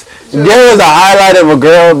girls. There was a highlight of a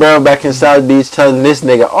girl, bro, back in South Beach telling this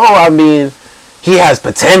nigga, "Oh, I mean, he has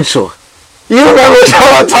potential." You remember what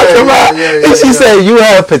I'm talking about? And she said, "You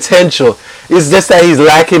have potential. It's just that he's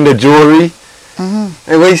lacking the jewelry." And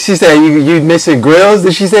when she said, "You missing grills?"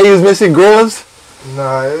 Did she say he was missing grills?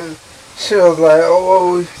 Nah, she was like,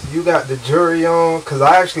 oh, you got the jury on, because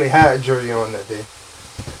I actually had jury on that day.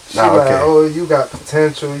 She like, oh, you got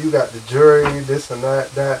potential, you got the jury, this and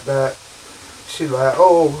that. She like,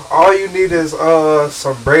 oh, all you need is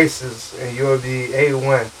some braces and you'll be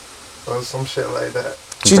A1 or some shit like that.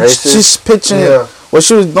 She's picturing what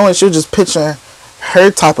she was doing. She was just picturing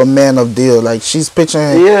her type of man of deal. Like she's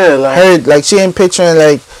picturing her. Like she ain't picturing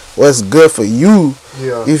like what's good for you.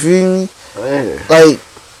 Yeah. You feel me? Man. Like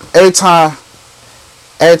every time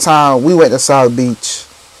we went to South Beach,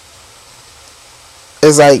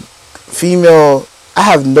 it's like female. I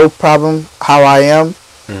have no problem how I am.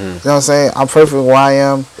 You know what I'm saying? I'm perfect where I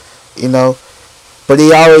am. You know, but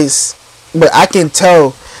but I can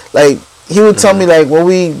tell. Like he would tell me like when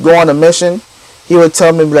we go on a mission, he would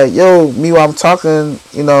tell me like, yo, me while I'm talking,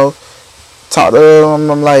 you know, talk to her.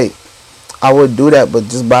 I'm like, I would do that, but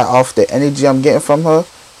just by off the energy I'm getting from her,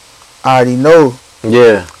 I already know.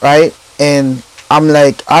 Yeah. Right? And I'm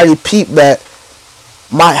like, I already peeped that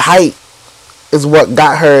my height is what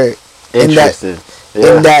got her in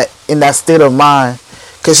that state of mind.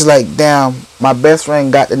 Cause she's like, damn, my best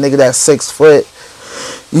friend got the nigga that's 6 foot,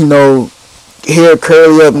 you know, hair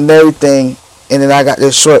curly up and everything, and then I got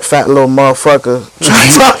this short, fat little motherfucker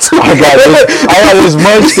trying to talk to me. I got this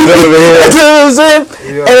munchkin over here. You know what I'm saying?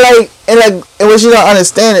 Yeah. And what you don't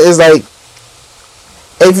understand is like,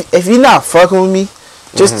 if you're not fucking with me,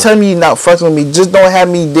 just tell me you're not fucking with me. Just don't have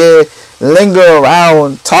me there linger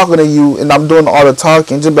around talking to you, and I'm doing all the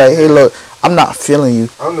talking. Just be like, hey, look, I'm not feeling you.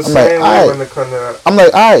 I'm the same way when it comes to that. I'm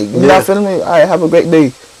like, all right, you're not feeling me? All right, have a great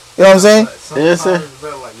day. You know what I'm saying? Sometimes,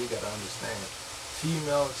 bro, like, you gotta understand.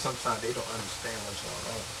 Females, sometimes they don't understand what's going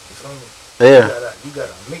on. You feel me? Yeah. You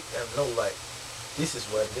gotta make them know, like, this is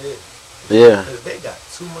what it is. Yeah. Because they got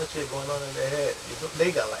too much shit going on in their head.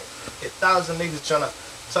 They got, like, 1,000 niggas trying to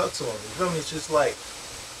talk to them. You feel me? It's just like,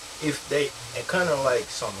 if they, and kind of like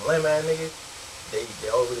some lame ass nigga, they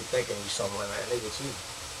already thinking you some lame ass nigga too.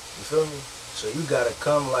 You feel me? So you gotta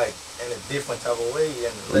come like in a different type of way,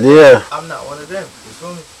 and I'm not one of them. You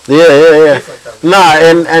feel me? Yeah. Nah,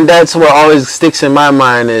 and that's what always sticks in my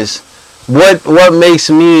mind is what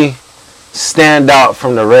makes me stand out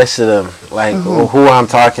from the rest of them, like who I'm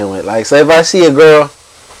talking with. Like, so if I see a girl,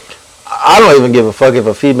 I don't even give a fuck if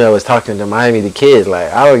a female was talking to Miami the Kid.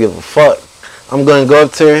 Like, I don't give a fuck. I'm gonna go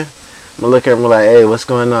up to her, I'm gonna look at her and be like, hey, what's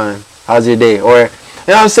going on? How's your day? Or, you know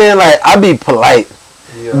what I'm saying? Like, I be polite.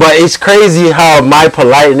 Yeah. But it's crazy how my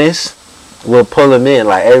politeness will pull them in.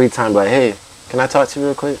 Like, every time, like, hey, can I talk to you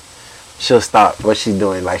real quick? She'll stop what she's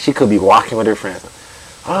doing. Like, she could be walking with her friends.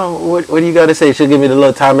 Oh, what do you got to say? She'll give me the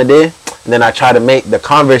little time of day. And then I try to make the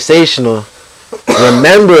conversational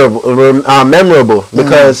memorable.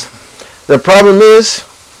 Because the problem is,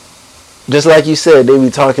 just like you said, they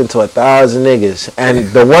be talking to 1,000 niggas. And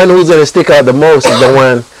the one who's going to stick out the most is the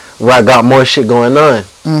one where I got more shit going on.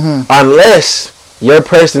 Unless your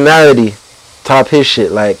personality top his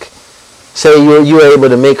shit. Like, say you were able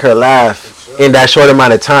to make her laugh in that short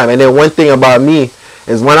amount of time. And then one thing about me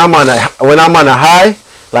is when I'm on a high,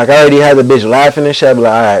 like I already had the bitch laughing and shit, I be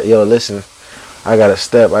like, alright, yo, listen, I got to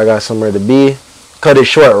step, I got somewhere to be. Cut it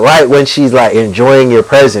short right when she's like enjoying your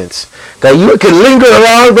presence. Cause you can linger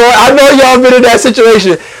around, bro. I know y'all been in that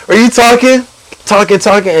situation where you talking,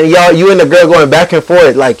 and you and the girl going back and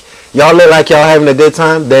forth. Like, y'all look like y'all having a good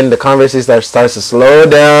time, then the conversation starts to slow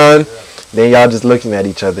down. Then y'all just looking at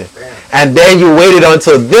each other. And then you waited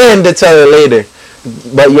until then to tell her later.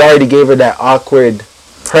 But you already gave her that awkward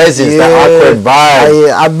presence, that awkward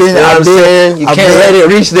vibe. I've been, you know what I'm saying? You can't let it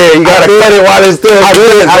reach there. You gotta cut it while it's still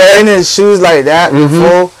good. I've been in shoes like that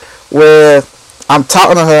before, where I'm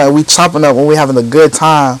talking to her and we chopping up when we having a good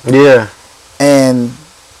time. Yeah. And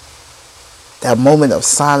that moment of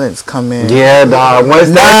silence come in. Yeah, dog. Once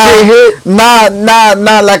that shit hit. Nah.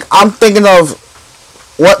 Like, I'm thinking of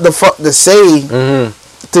what the fuck to say. To,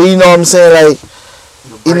 you know what I'm saying? Like,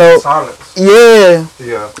 you know. Silence. Yeah.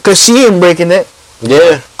 Yeah. Cause she ain't breaking it.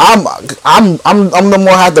 Yeah. I'm the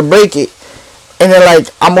more have to break it. And then, like,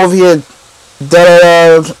 I'm over here,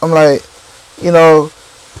 I'm like, you know,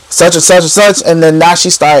 such and such and such. And then now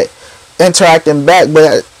she start interacting back.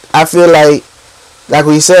 But I feel like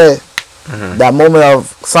we said, that moment of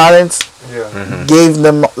silence gave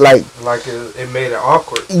them, like it made it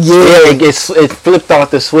awkward. Yeah, it flipped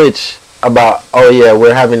off the switch about, oh yeah,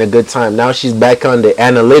 we're having a good time. Now she's back on the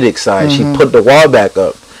analytics side. She put the wall back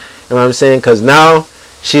up. You know what I'm saying? Because now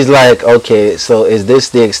she's like, okay, so is this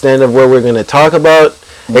the extent of what we're going to talk about?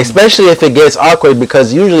 Especially if it gets awkward,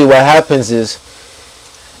 because usually what happens is,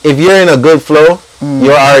 if you're in a good flow,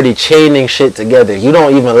 you're already chaining shit together. You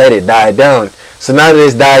don't even let it die down. So now that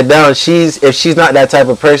it's died down, if she's not that type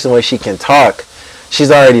of person where she can talk, she's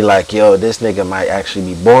already like, yo, this nigga might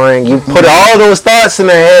actually be boring. You put all those thoughts in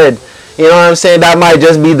her head. You know what I'm saying? That might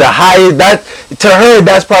just be the highest. That to her,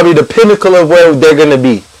 that's probably the pinnacle of where they're gonna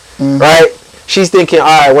be, right? She's thinking, all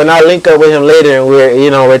right, when I link up with him later and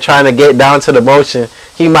we're trying to get down to the motion,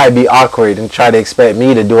 he might be awkward and try to expect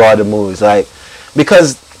me to do all the moves, like,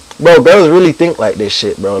 because, bro, girls really think like this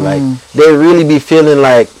shit, bro. Like, they really be feeling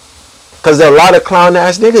like, because there are a lot of clown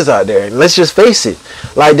ass niggas out there. And let's just face it.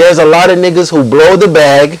 Like, there's a lot of niggas who blow the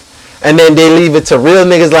bag and then they leave it to real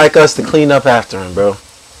niggas like us to clean up after them, bro.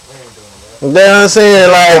 You know what I'm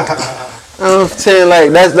saying? Like, I'm saying,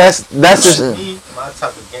 like, that's just me, my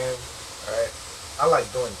type of game, alright? I like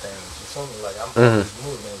doing things. You feel me? Like, I'm always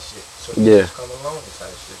moving and shit. So you just come along with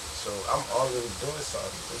type shit. So I'm always doing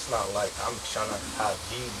something. It's not like I'm trying to have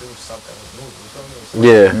you do something new. You feel me? So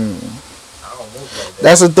I don't move like that.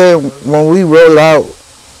 That's the thing. When we roll out,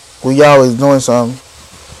 we always doing something.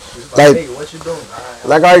 Like, hey, what you doing?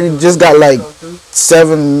 Like, I just got like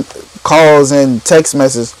 7 calls and text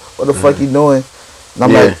messages. What the fuck you doing? And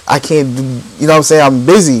I'm like, I can't do. You know what I'm saying? I'm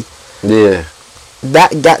busy. Yeah.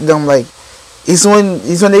 That got them like. It's when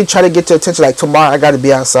they try to get your attention. Like, tomorrow I got to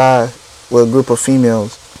be outside with a group of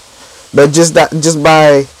females. But just by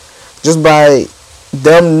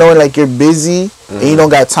them knowing like you're busy and you don't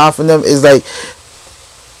got time for them, is like,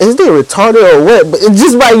 is they retarded or what? But it's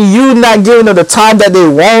just by you not giving them the time that they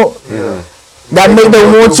want, that make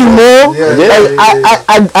them want you more.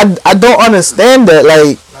 I don't understand that.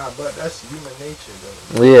 Like, nah, but that's human nature,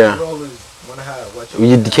 though. Yeah. You always wanna have what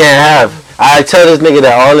you can't have. I tell this nigga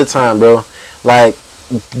that all the time, bro. Like,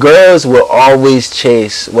 girls will always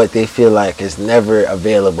chase what they feel like is never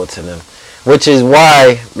available to them, which is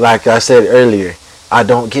why, like I said earlier, I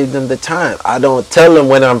don't give them the time. I don't tell them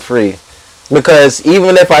when I'm free, because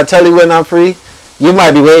even if I tell you when I'm free, you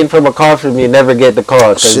might be waiting for a call from me and never get the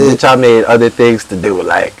call because bitch, I made other things to do.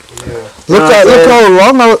 Like, look how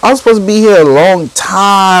long I was supposed to be here a long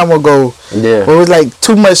time ago. Yeah, where it was like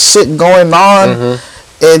too much shit going on.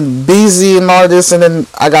 And busy and all this, and then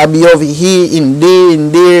I gotta be over here and there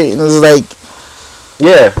and there, and it's like,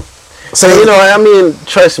 So you know, I mean,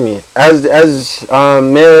 trust me, as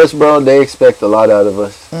males, bro, they expect a lot out of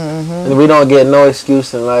us, and we don't get no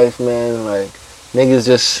excuse in life, man. Like, niggas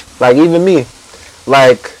just, like, even me,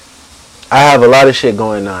 like, I have a lot of shit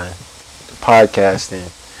going on, podcasting,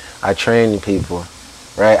 I train people,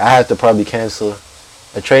 right? I have to probably cancel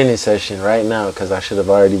a training session right now because I should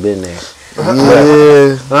have already been there. You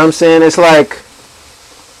know what I'm saying? It's like,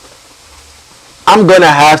 I'm gonna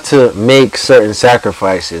have to make certain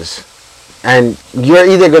sacrifices, and you're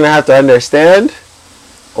either gonna have to understand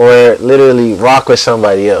or literally rock with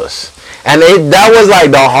somebody else. And that was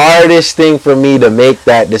like the hardest thing for me to make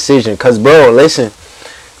that decision, because, bro, listen,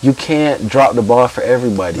 you can't drop the ball for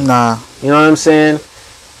everybody. Nah. You know what I'm saying?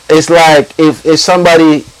 It's like,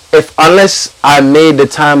 unless I made the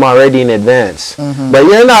time already in advance. But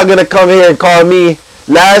you're not going to come here and call me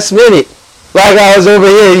last minute. Like I was over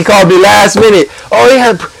here, he called me last minute. Oh,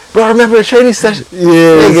 yeah, bro, remember the training session?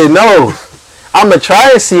 Yeah. Nigga, no. I'm going to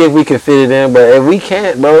try to see if we can fit it in, but if we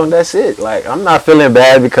can't, bro, that's it. Like, I'm not feeling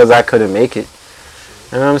bad because I couldn't make it.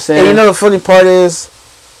 You know what I'm saying? And you know the funny part is,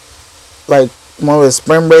 like, when it was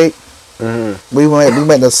spring break, we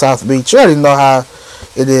went to South Beach. You already know how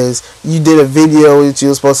it is. You did a video that you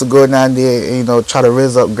were supposed to go down there and, you know, try to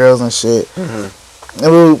raise up girls and shit. Mm-hmm.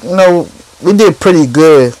 And we, you know, we did pretty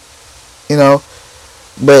good, you know.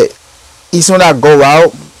 But each when I go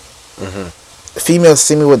out, mm-hmm. females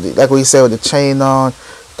see me with, like what you said, with the chain on,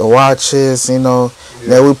 the watches, you know. Yeah.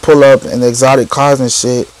 Then we pull up in the exotic cars and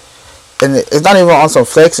shit. And it's not even on some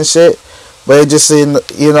flex and shit, but it just,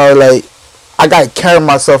 you know, like, I gotta carry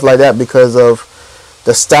myself like that because of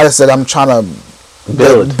the status that I'm trying to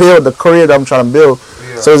build, the career that I'm trying to build.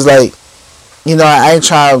 Yeah. So it's like, you know, I ain't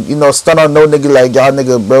trying to, you know, stun on no nigga like y'all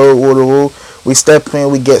nigga, bro, woo. We step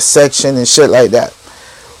in, we get section and shit like that.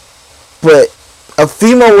 But a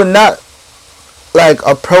female would not, like,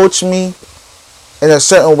 approach me in a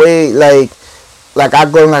certain way, like I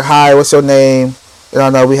go like, hi, what's your name? You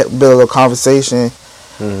know, we build a little conversation,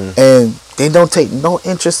 mm-hmm. and they don't take no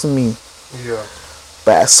interest in me. Yeah.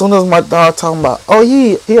 But as soon as my dog talking about, oh,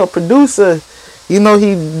 he a producer, you know,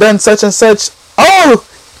 he done such and such. Oh,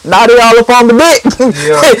 now they all up on the dick.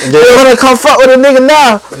 Yeah. They wanna come fuck with a nigga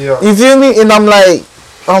now. Yeah. You feel me? And I'm like,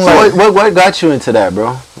 what got you into that,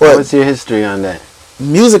 bro? What's your history on that?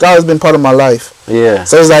 Music always been part of my life. Yeah.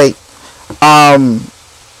 So it's like,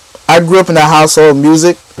 I grew up in a household of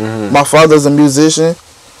music. Mm-hmm. My father's a musician.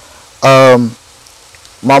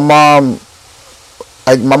 My mom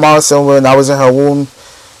said when I was in her womb,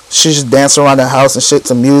 she just danced around the house and shit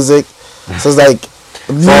to music. So it's like,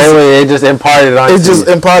 so anyway, it just imparted on you. It just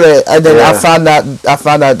imparted, and then I found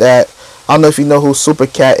out that, I don't know if you know who Super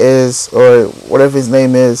Cat is or whatever his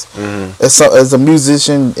name is. Mm-hmm. It's a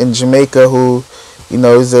musician in Jamaica who, you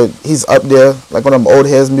know, he's up there, like one of them old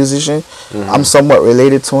heads musician. Mm-hmm. I'm somewhat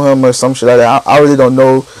related to him or some shit like that. I really don't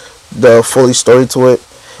know the fully story to it.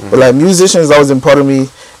 Mm-hmm. But like musicians always been part of me.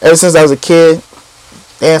 Ever since I was a kid,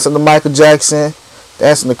 dancing to Michael Jackson,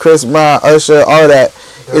 dancing to Chris Brown, Usher, all that.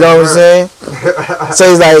 You know what I'm saying? So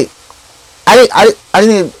it's like, I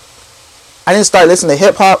didn't start listening to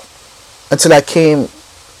hip hop until I came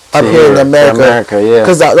up here in America. Yeah.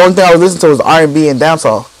 Because the only thing I was listening to was R&B and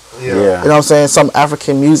dancehall. Yeah. You know what I'm saying? Some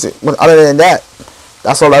African music. But other than that,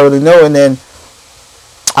 that's all I really know. And then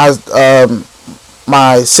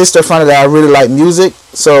my sister found out that I really like music.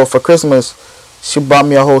 So for Christmas, she bought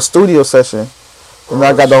me a whole studio session. And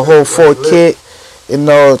I got the whole full kit. You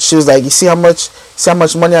know, she was like, you see how much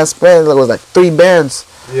money I spent? Like, it was like 3 bands.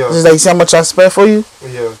 Yeah. She's like, you see how much I spent for you?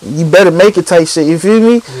 Yeah. You better make it type shit. You feel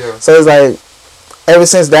me? Yeah. So it's like, ever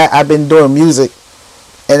since that, I've been doing music.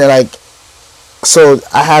 And then like, so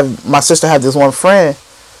my sister had this one friend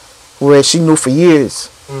where she knew for years.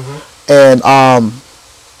 Mm-hmm. And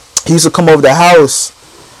he used to come over the house.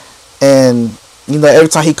 And, you know, every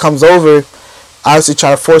time he comes over, I used to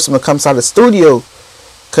try to force him to come inside the studio.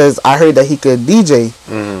 Because I heard that he could DJ.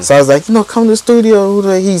 Mm-hmm. So I was like, you know, come to the studio.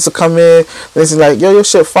 He used to come in. And he's like, yo, your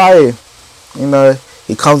shit fire. You know,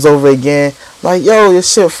 he comes over again. Like, yo, your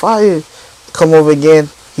shit fire. Come over again.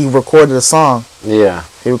 He recorded a song. Yeah.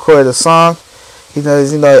 He recorded a song. You know,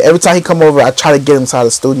 every time he come over, I try to get him inside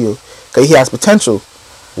the studio. Because he has potential.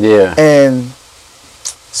 Yeah. And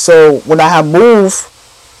so when I had moved,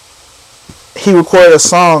 he recorded a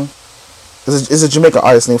song. It's a Jamaican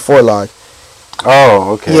artist named Forlog.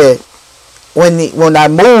 Oh, okay. Yeah. When I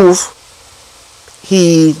moved,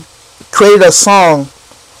 he created a song.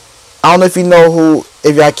 I don't know if you know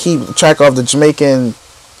if y'all keep track of the Jamaican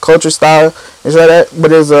culture style and like that, but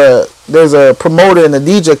there's a promoter and a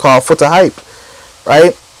DJ called Foot to Hype,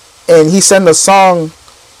 right? And he sent a song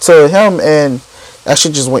to him, and that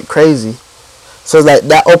shit just went crazy. So it's like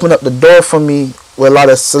that opened up the door for me with a lot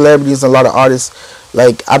of celebrities and a lot of artists.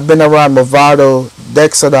 Like I've been around Movado,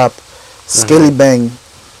 Dexadop, Skilly Bang,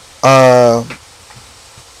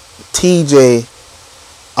 TJ,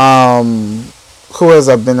 who else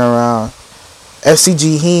I've been around?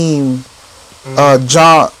 FCG Heem,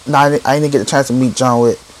 John. Nah, I didn't get the chance to meet John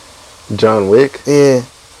Wick. John Wick? Yeah.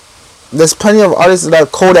 There's plenty of artists that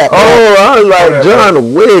Kodak. Oh, I was like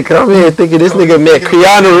John Wick. I'm here thinking this nigga met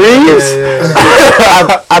Keanu Reeves.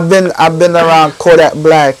 Yeah. I've been around Kodak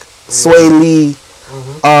Black, Sway Lee,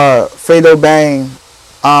 Fredo Bang,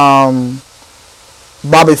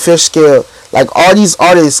 Bobby Fishkill, like all these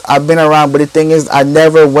artists I've been around, but the thing is I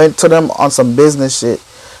never went to them on some business shit.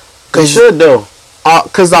 You should though.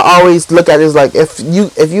 Cause I always look at it as like if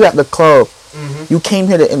you at the club, you came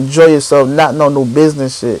here to enjoy yourself, not no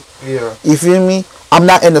business shit. Yeah. You feel me? I'm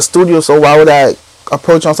not in the studio, so why would I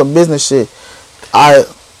approach on some business shit? I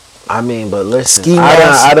mean, but listen,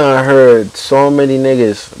 I done heard so many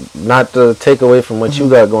niggas, not to take away from what you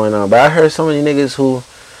got going on, but I heard so many niggas who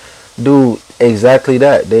do exactly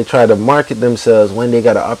that. They try to market themselves when they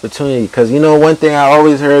got an opportunity. Because, you know, one thing I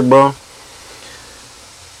always heard, bro,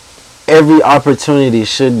 every opportunity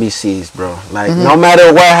should be seized, bro. Like, no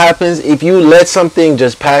matter what happens, if you let something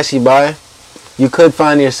just pass you by, you could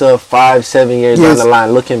find yourself 5-7 years down the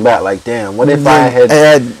line looking back like, damn, what if I had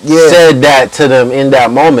said that to them in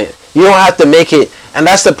that moment? You don't have to make it, and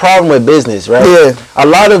that's the problem with business, right? Yeah. A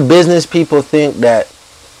lot of business people think that,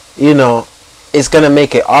 you know, it's going to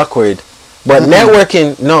make it awkward. But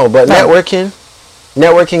networking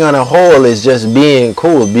on a whole is just being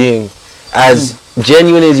cool, being as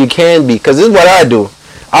genuine as you can be. Because this is what I do.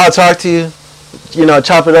 I'll talk to you, you know,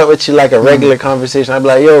 chop it up with you like a regular conversation. I'll be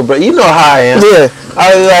like, yo, bro, you know how I am. Yeah.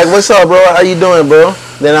 I'll be like, what's up, bro? How you doing, bro?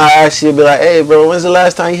 Then I'll ask you, be like, hey, bro, when's the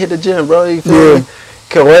last time you hit the gym, bro? You feel me?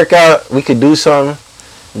 Could work out. We could do something.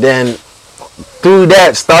 Then through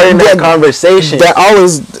that, starting that conversation. That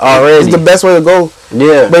always is the best way to go.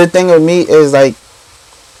 Yeah. But the thing with me is, like,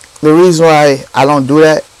 the reason why I don't do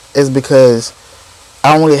that is because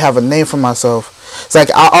I don't really have a name for myself. It's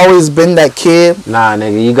like I always been that kid. Nah,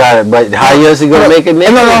 nigga, you got it. But how else you gonna make a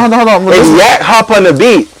name? No, hold on. If Yak hop on the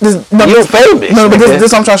beat, you famous. No, but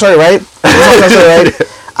this I'm trying to show you, right?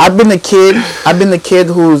 I've been the kid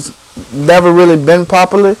who's never really been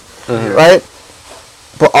popular, right?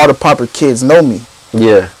 But all the popular kids know me.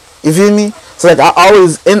 Yeah. You feel me? So like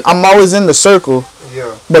I'm always in the circle.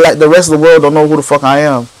 Yeah. But like the rest of the world don't know who the fuck I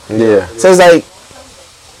am. Yeah. So it's like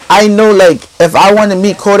I know, like, if I want to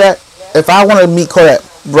meet Kodak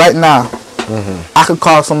right now, I could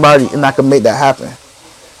call somebody and I could make that happen.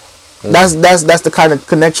 That's the kind of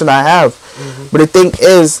connection I have. But the thing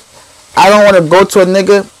is, I don't want to go to a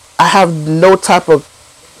nigga. I have no type of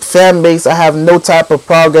fan base. I have no type of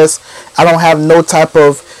progress. I don't have no type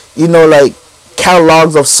of, you know, like,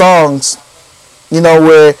 catalogs of songs. You know,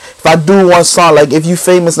 where if I do one song, like if you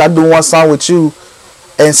famous and I do one song with you,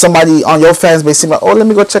 and somebody on your fans base seem like, oh, let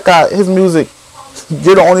me go check out his music.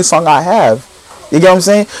 You're the only song I have. You get what I'm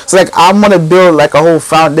saying? So like I'm gonna build like a whole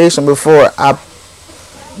foundation before I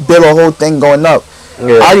build a whole thing going up.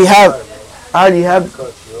 Yeah. I already have.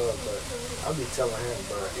 Cut you off, but I'll be telling him,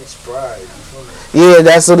 bro, it's pride. You feel me? Yeah,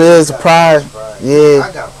 that's what it is. Pride. Yeah.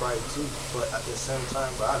 I got pride too, but at the same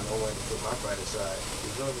time, but I know when to put my pride aside.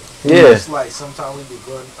 You feel me? Yeah. It's like sometimes we be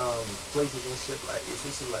going places and shit. Like if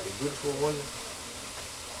it's like a beautiful woman,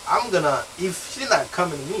 I'm gonna, if she's not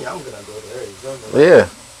coming to me, I'm gonna go to her. You feel me? Yeah.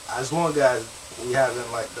 As long as we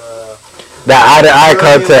having like that eye-to-eye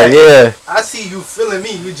contact. Yeah. I see you feeling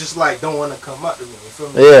me. You just like don't want to come up to me. You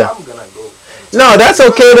feel me? Yeah. I'm gonna go. No, that's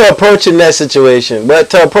okay to approach in that situation, but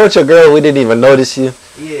to approach a girl we didn't even notice you.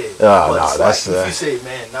 Yeah. Oh, but no, that's like, if you say,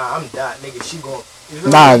 man, nah, I'm that nigga. She gon'.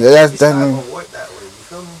 Nah, that's it's not gonna work that way. You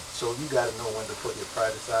feel me? So you gotta know when to put your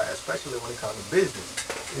pride aside, especially when it comes to business.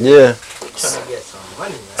 Yeah. Trying to get some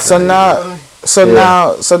money, man.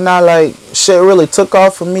 So now, like, shit really took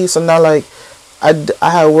off for me. So now, like, I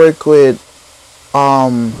had worked with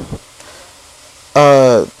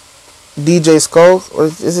DJ Skull, or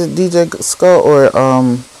is it DJ Skull, or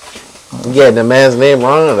You getting the man's name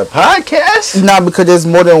wrong on the podcast? Nah, because there's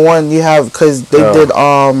more than one. You have, because they did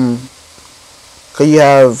cause you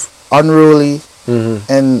have Unruly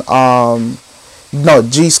and no,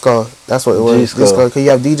 G Skull. That's what it was. G Skull. Cause you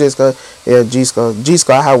have DJ Skull. Yeah, G Skull. G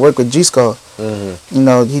Skull. I had worked with G Skull. You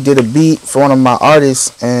know, he did a beat for one of my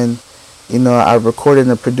artists, and you know, I recorded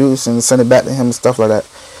and produced and sent it back to him and stuff like that.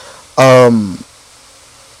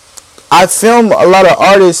 I film a lot of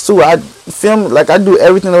artists too. I film, like, I do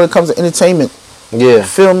everything when it comes to entertainment. Yeah.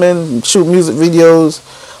 Filming, shoot music videos,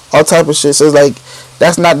 all type of shit. So it's like,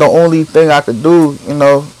 that's not the only thing I could do, you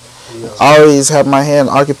know. Yeah. I always have my hand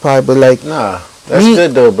occupied, but like, nah, that's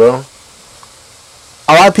good though, bro.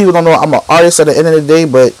 A lot of people don't know I'm an artist at the end of the day,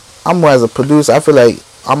 but I'm more as a producer. I feel like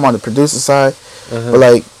I'm on the producer side, but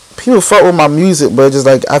like, people fuck with my music, but just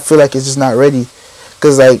like, I feel like it's just not ready.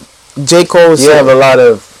 Cause like, J. Cole You have a lot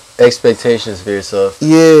of expectations for yourself.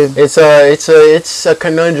 Yeah. It's a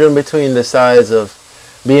conundrum between the sides of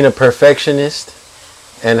being a perfectionist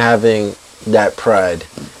and having that pride.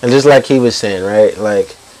 And just like he was saying, right?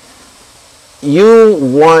 Like, you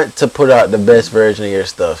want to put out the best version of your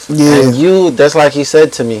stuff. Yeah. And that's like he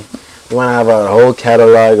said to me, you want to have a whole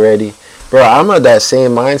catalog ready. Bro, I'm of that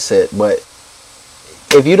same mindset, but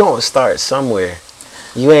if you don't start somewhere,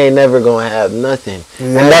 you ain't never gonna have nothing.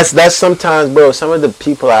 Yeah. And that's sometimes, bro, some of the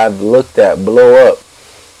people I've looked at blow up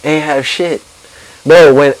ain't have shit.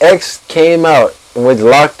 Bro, when X came out and was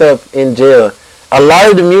locked up in jail, a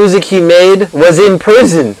lot of the music he made was in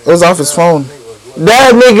prison. It was off his phone.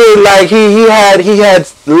 That nigga, like, he had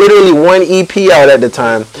literally one EP out at the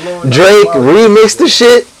time. Drake remixed the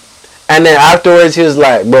shit, and then afterwards he was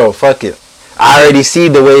like, bro, fuck it. I already see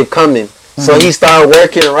the wave coming. So he started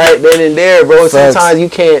working right then and there, bro. Sometimes you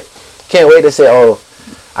can't can't wait to say, oh,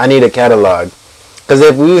 I need a catalog. Because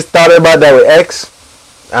if we thought about that with X,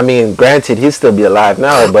 I mean, granted, he'd still be alive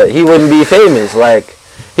now, but he wouldn't be famous. Like,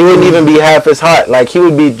 he wouldn't even be half as hot. Like, he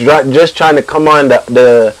would be just trying to come on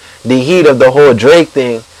the heat of the whole Drake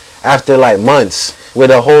thing after, like, months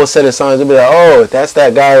with a whole set of songs. He'd be like, oh, that's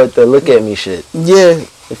that guy with the look at me shit. Yeah.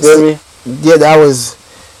 You feel me? Yeah, that was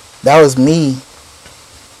me,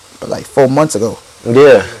 like 4 months ago.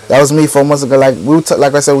 Yeah. That was me 4 months ago. Like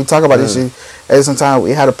like I said, we talk about this shit. Every sometimes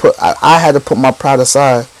we had to put. I had to put my pride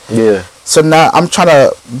aside. Yeah. So now I'm trying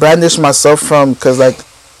to brandish myself from, cause like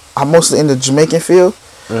I'm mostly in the Jamaican field.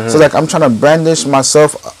 So like I'm trying to brandish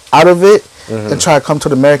myself out of it and try to come to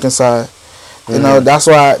the American side. You know, that's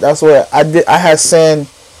what I did. I had sent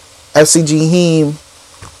FCG Heem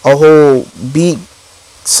a whole beat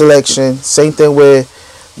selection. Same thing with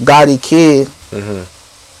Gotti Kid.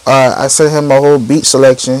 I sent him a whole beat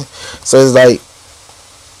selection. So it's like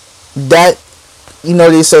that. You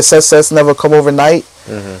know, they said success never come overnight.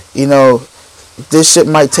 You know, this shit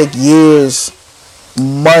might take years,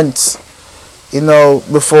 months, you know,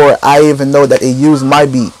 before I even know that they used my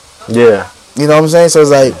beat. Yeah. You know what I'm saying? So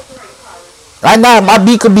it's like, right now my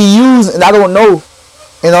beat could be used and I don't know.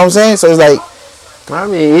 You know what I'm saying? So it's like, I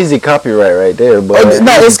mean, easy copyright right there, but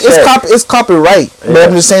no, it's copyright. Yeah. But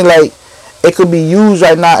I'm just saying, like, it could be used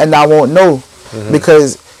right now and I won't know.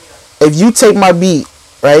 Because if you take my beat,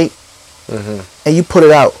 right, and you put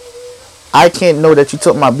it out, I can't know that you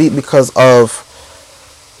took my beat because of,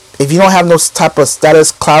 if you don't have no type of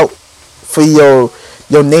status clout for your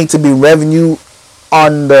name to be revenue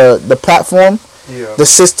on the platform, the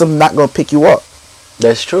system not gonna pick you up.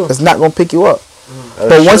 That's true. It's not gonna pick you up.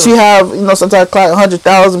 But once you have, you know, sometimes clout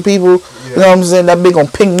 100,000 people, you know what I'm saying, that big gonna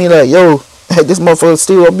ping me like, yo, hey, this motherfucker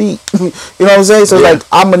steal a beat. You know what I'm saying? So like,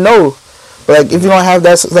 I'ma know. But like, if you don't have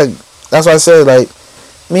that, like, that's why I said, like,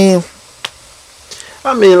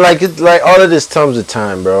 I mean, like, it's like all of this comes with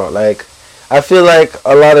time, bro. Like, I feel like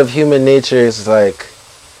a lot of human nature is like,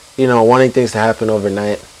 you know, wanting things to happen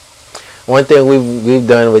overnight. One thing we've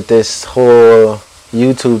done with this whole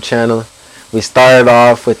YouTube channel, we started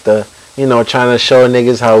off with the, you know, trying to show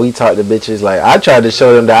niggas how we talk to bitches. Like, I tried to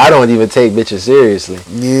show them that I don't even take bitches seriously.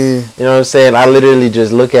 Yeah. You know what I'm saying? I literally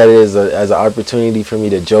just look at it as an opportunity for me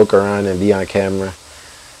to joke around and be on camera.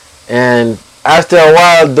 And after a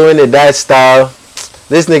while doing it that style,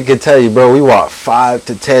 this nigga can tell you, bro, we walk 5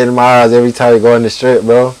 to 10 miles every time we go on the strip,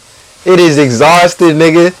 bro. It is exhausting,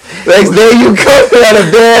 nigga. Next day you come out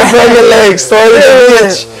of bed from your legs, so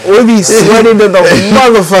bitch. We be sweating to the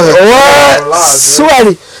motherfucker. What?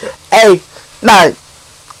 Sweaty. Hey, nah.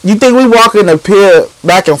 You think we walking the pier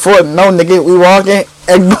back and forth? No, nigga, we walking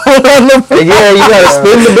and going on the pier. Yeah, you gotta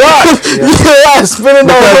spin the block. Yeah, spinning the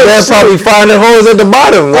block. Because they're probably finding holes at the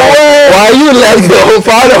bottom. Like, why you let go?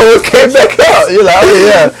 Find the holes, came back up. You're like, oh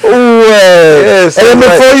yeah. Yes. And then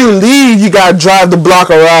before you leave, you gotta drive the block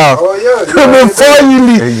around. Oh yeah. Before you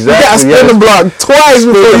leave, you gotta spin the block twice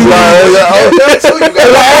before you leave.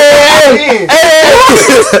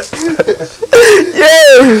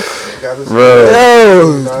 Yeah.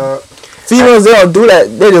 Yo. Females, they don't do that.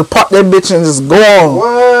 They just pop that bitch and just go on.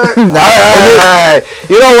 What? Alright.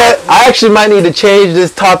 You know what? I actually might need to change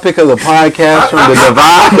this topic of the podcast from the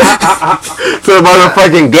divide to the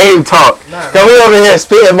motherfucking game talk. Cause we over here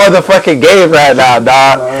spitting motherfucking game right now,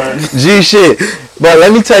 dog. G shit. But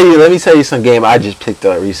let me tell you some game I just picked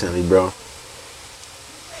up recently, bro.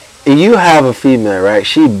 You have a female, right?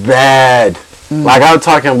 She bad. Like I'm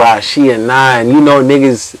talking about, she a 9. You know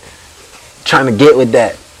niggas trying to get with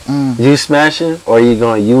that. You smashing or you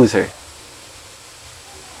gonna use her?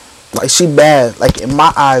 Like she bad. Like in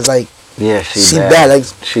my eyes, like yeah, she bad. Like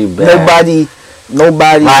she bad.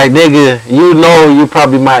 Nobody. Like nigga, you know you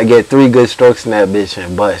probably might get 3 good strokes in that bitch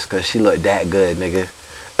and bust because she look that good, nigga.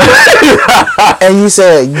 And you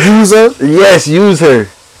said use her? Yes, use her.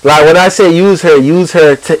 Like when I say use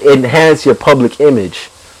her to enhance your public image.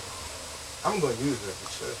 I'm gonna use her.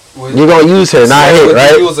 You're gonna use her, not hit,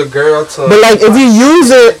 right? Use a girl to. But like, if you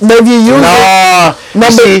use it,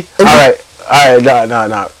 Alright,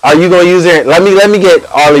 no. Are you gonna use her? Let me get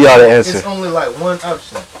all of y'all to answer. It's only like one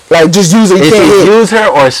option. Like, just use her. You can't hit. Use her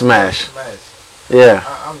or smash? Yeah.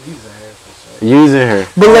 I'm using her for sure. Using her.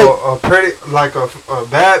 But like a pretty, like a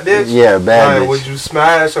bad bitch. Yeah, bad bitch. Would you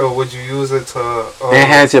smash or would you use it to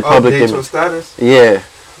enhance your public image? Your status? Yeah.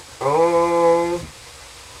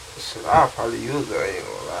 Shit, I'll probably use it. I ain't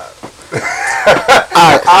gonna lie.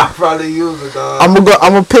 I'll probably use it, dog. I'm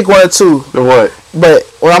gonna pick one or two. What? But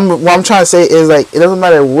what I'm trying to say is, like, it doesn't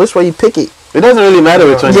matter which way you pick it. It doesn't really matter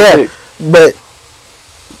which one you pick. But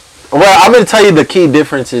well, I'm gonna tell you the key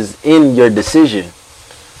differences in your decision.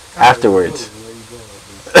 afterwards.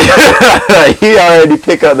 He already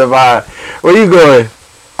pick up the vibe. Where you going?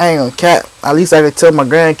 I ain't gonna cap. At least I can tell my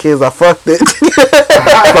grandkids I fucked it. So you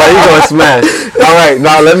gonna smash. Alright,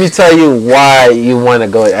 now let me tell you why you wanna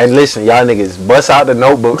go. And listen, y'all niggas, bust out the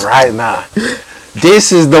notebook right now.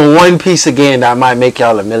 This is the one piece of game that might make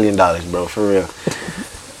y'all $1 million, bro, for real.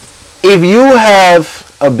 If you have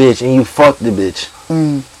a bitch and you fuck the bitch,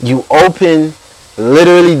 you open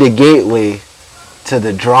literally the gateway to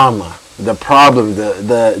the drama, the problem,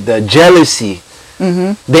 the jealousy,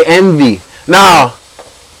 the envy. Now,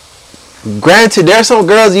 granted, there's some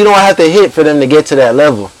girls you don't have to hit for them to get to that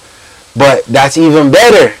level. But that's even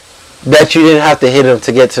better that you didn't have to hit them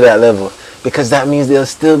to get to that level. Because that means they'll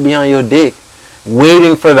still be on your dick,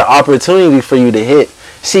 waiting for the opportunity for you to hit.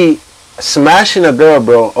 See, smashing a girl,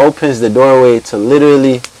 bro, opens the doorway to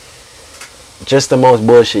literally just the most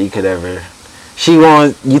bullshit you could ever.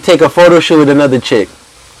 You take a photo shoot with another chick.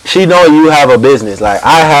 She know you have a business. Like,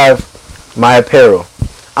 I have my apparel.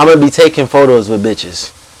 I'm going to be taking photos with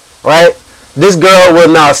bitches. Right? This girl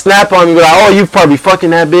will now snap on me, be like, oh, you probably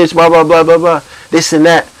fucking that bitch, blah, blah, blah, blah, blah. This and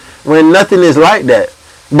that. When nothing is like that.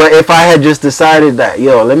 But if I had just decided that,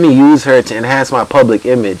 yo, let me use her to enhance my public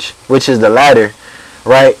image, which is the latter,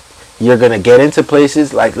 right? You're going to get into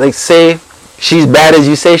places, like say she's bad as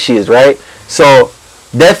you say she is, right? So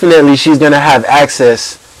definitely she's going to have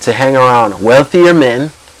access to hang around wealthier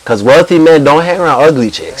men, because wealthy men don't hang around ugly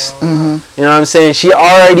chicks. You know what I'm saying? She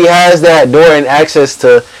already has that door and access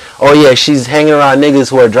to, oh yeah, she's hanging around niggas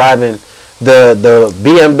who are driving the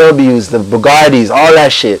BMWs, the Bugattis, all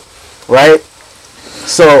that shit, right?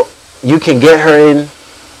 So you can get her in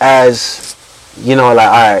as, you know, like,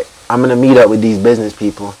 all right, I'm going to meet up with these business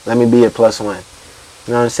people. Let me be a +1. You know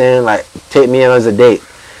what I'm saying? Like, take me in as a date.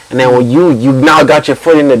 And then when you now got your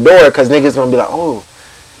foot in the door, because niggas going to be like, oh,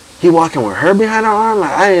 he walking with her behind her arm?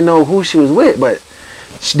 Like, I didn't know who she was with, but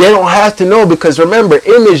they don't have to know, because remember,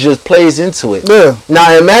 image just plays into it. Yeah.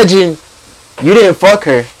 Now imagine you didn't fuck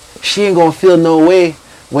her. She ain't going to feel no way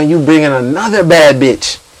when you bring in another bad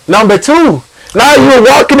bitch. Number 2. Now you're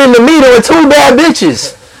walking in the meeting with 2 bad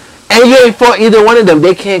bitches. And you ain't fought either one of them.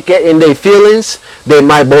 They can't get in their feelings. They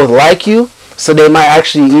might both like you. So they might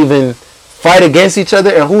actually even fight against each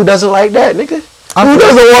other. And who doesn't like that, nigga? Who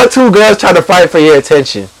doesn't want 2 girls trying to fight for your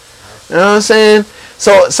attention? You know what I'm saying?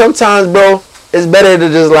 So sometimes, bro, it's better to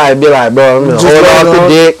just like be like, bro, I'm going to hold off the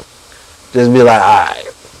dick. Just be like, alright.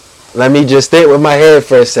 Let me just think with my head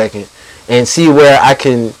for a second. And see where I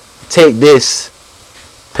can take this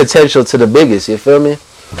potential to the biggest, you feel me?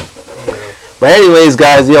 But anyways,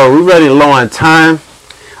 guys, yo, we running low on time.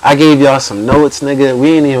 I gave y'all some notes, nigga.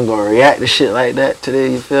 We ain't even gonna react to shit like that today,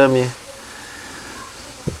 you feel me?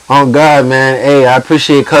 Oh God, man. Hey, I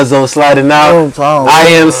appreciate Cuzzo sliding out. I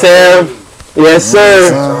am Sam. Yes, sir.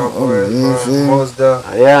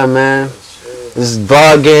 Yeah, man. This is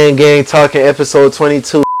Vlog Gang Talking episode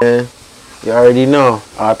 22, man. You already know.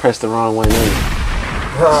 Oh, I pressed the wrong one in.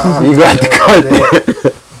 You got the code.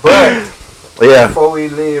 But yeah, before we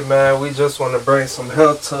leave, man, we just want to bring some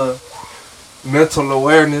help to mental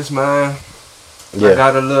awareness, man. Yeah. I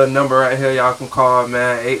got a little number right here y'all can call,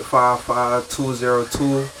 man.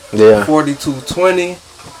 855-202-4220.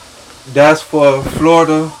 That's for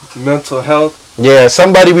Florida mental health. Yeah,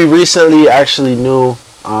 somebody we recently actually knew,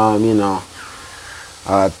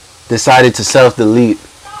 decided to self-delete,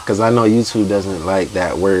 because I know YouTube doesn't like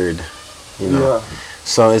that word, Yeah.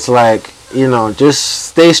 So it's like, just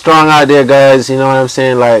stay strong out there, guys. You know what I'm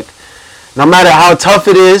saying? Like, no matter how tough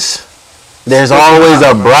it is, there's always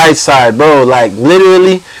a bright side, bro. Like,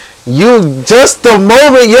 literally, just the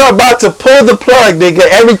moment you're about to pull the plug, nigga,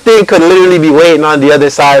 everything could literally be waiting on the other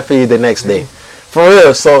side for you the next day. For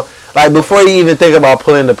real. So, like, before you even think about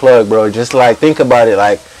pulling the plug, bro, just, like, think about it.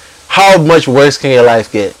 Like, how much worse can your life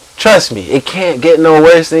get? Trust me, it can't get no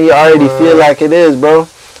worse than you already feel like it is, bro.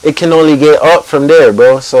 It can only get up from there,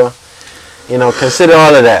 bro. So, consider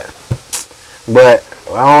all of that. But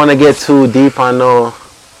I don't want to get too deep on no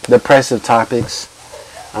depressive topics.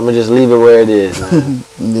 I'm going to just leave it where it is, man.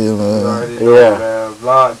 Yeah, man. Man.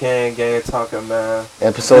 Vlog Gang Talking, man.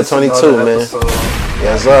 Episode 22, man.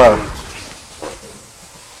 Yes, sir.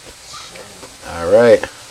 All right.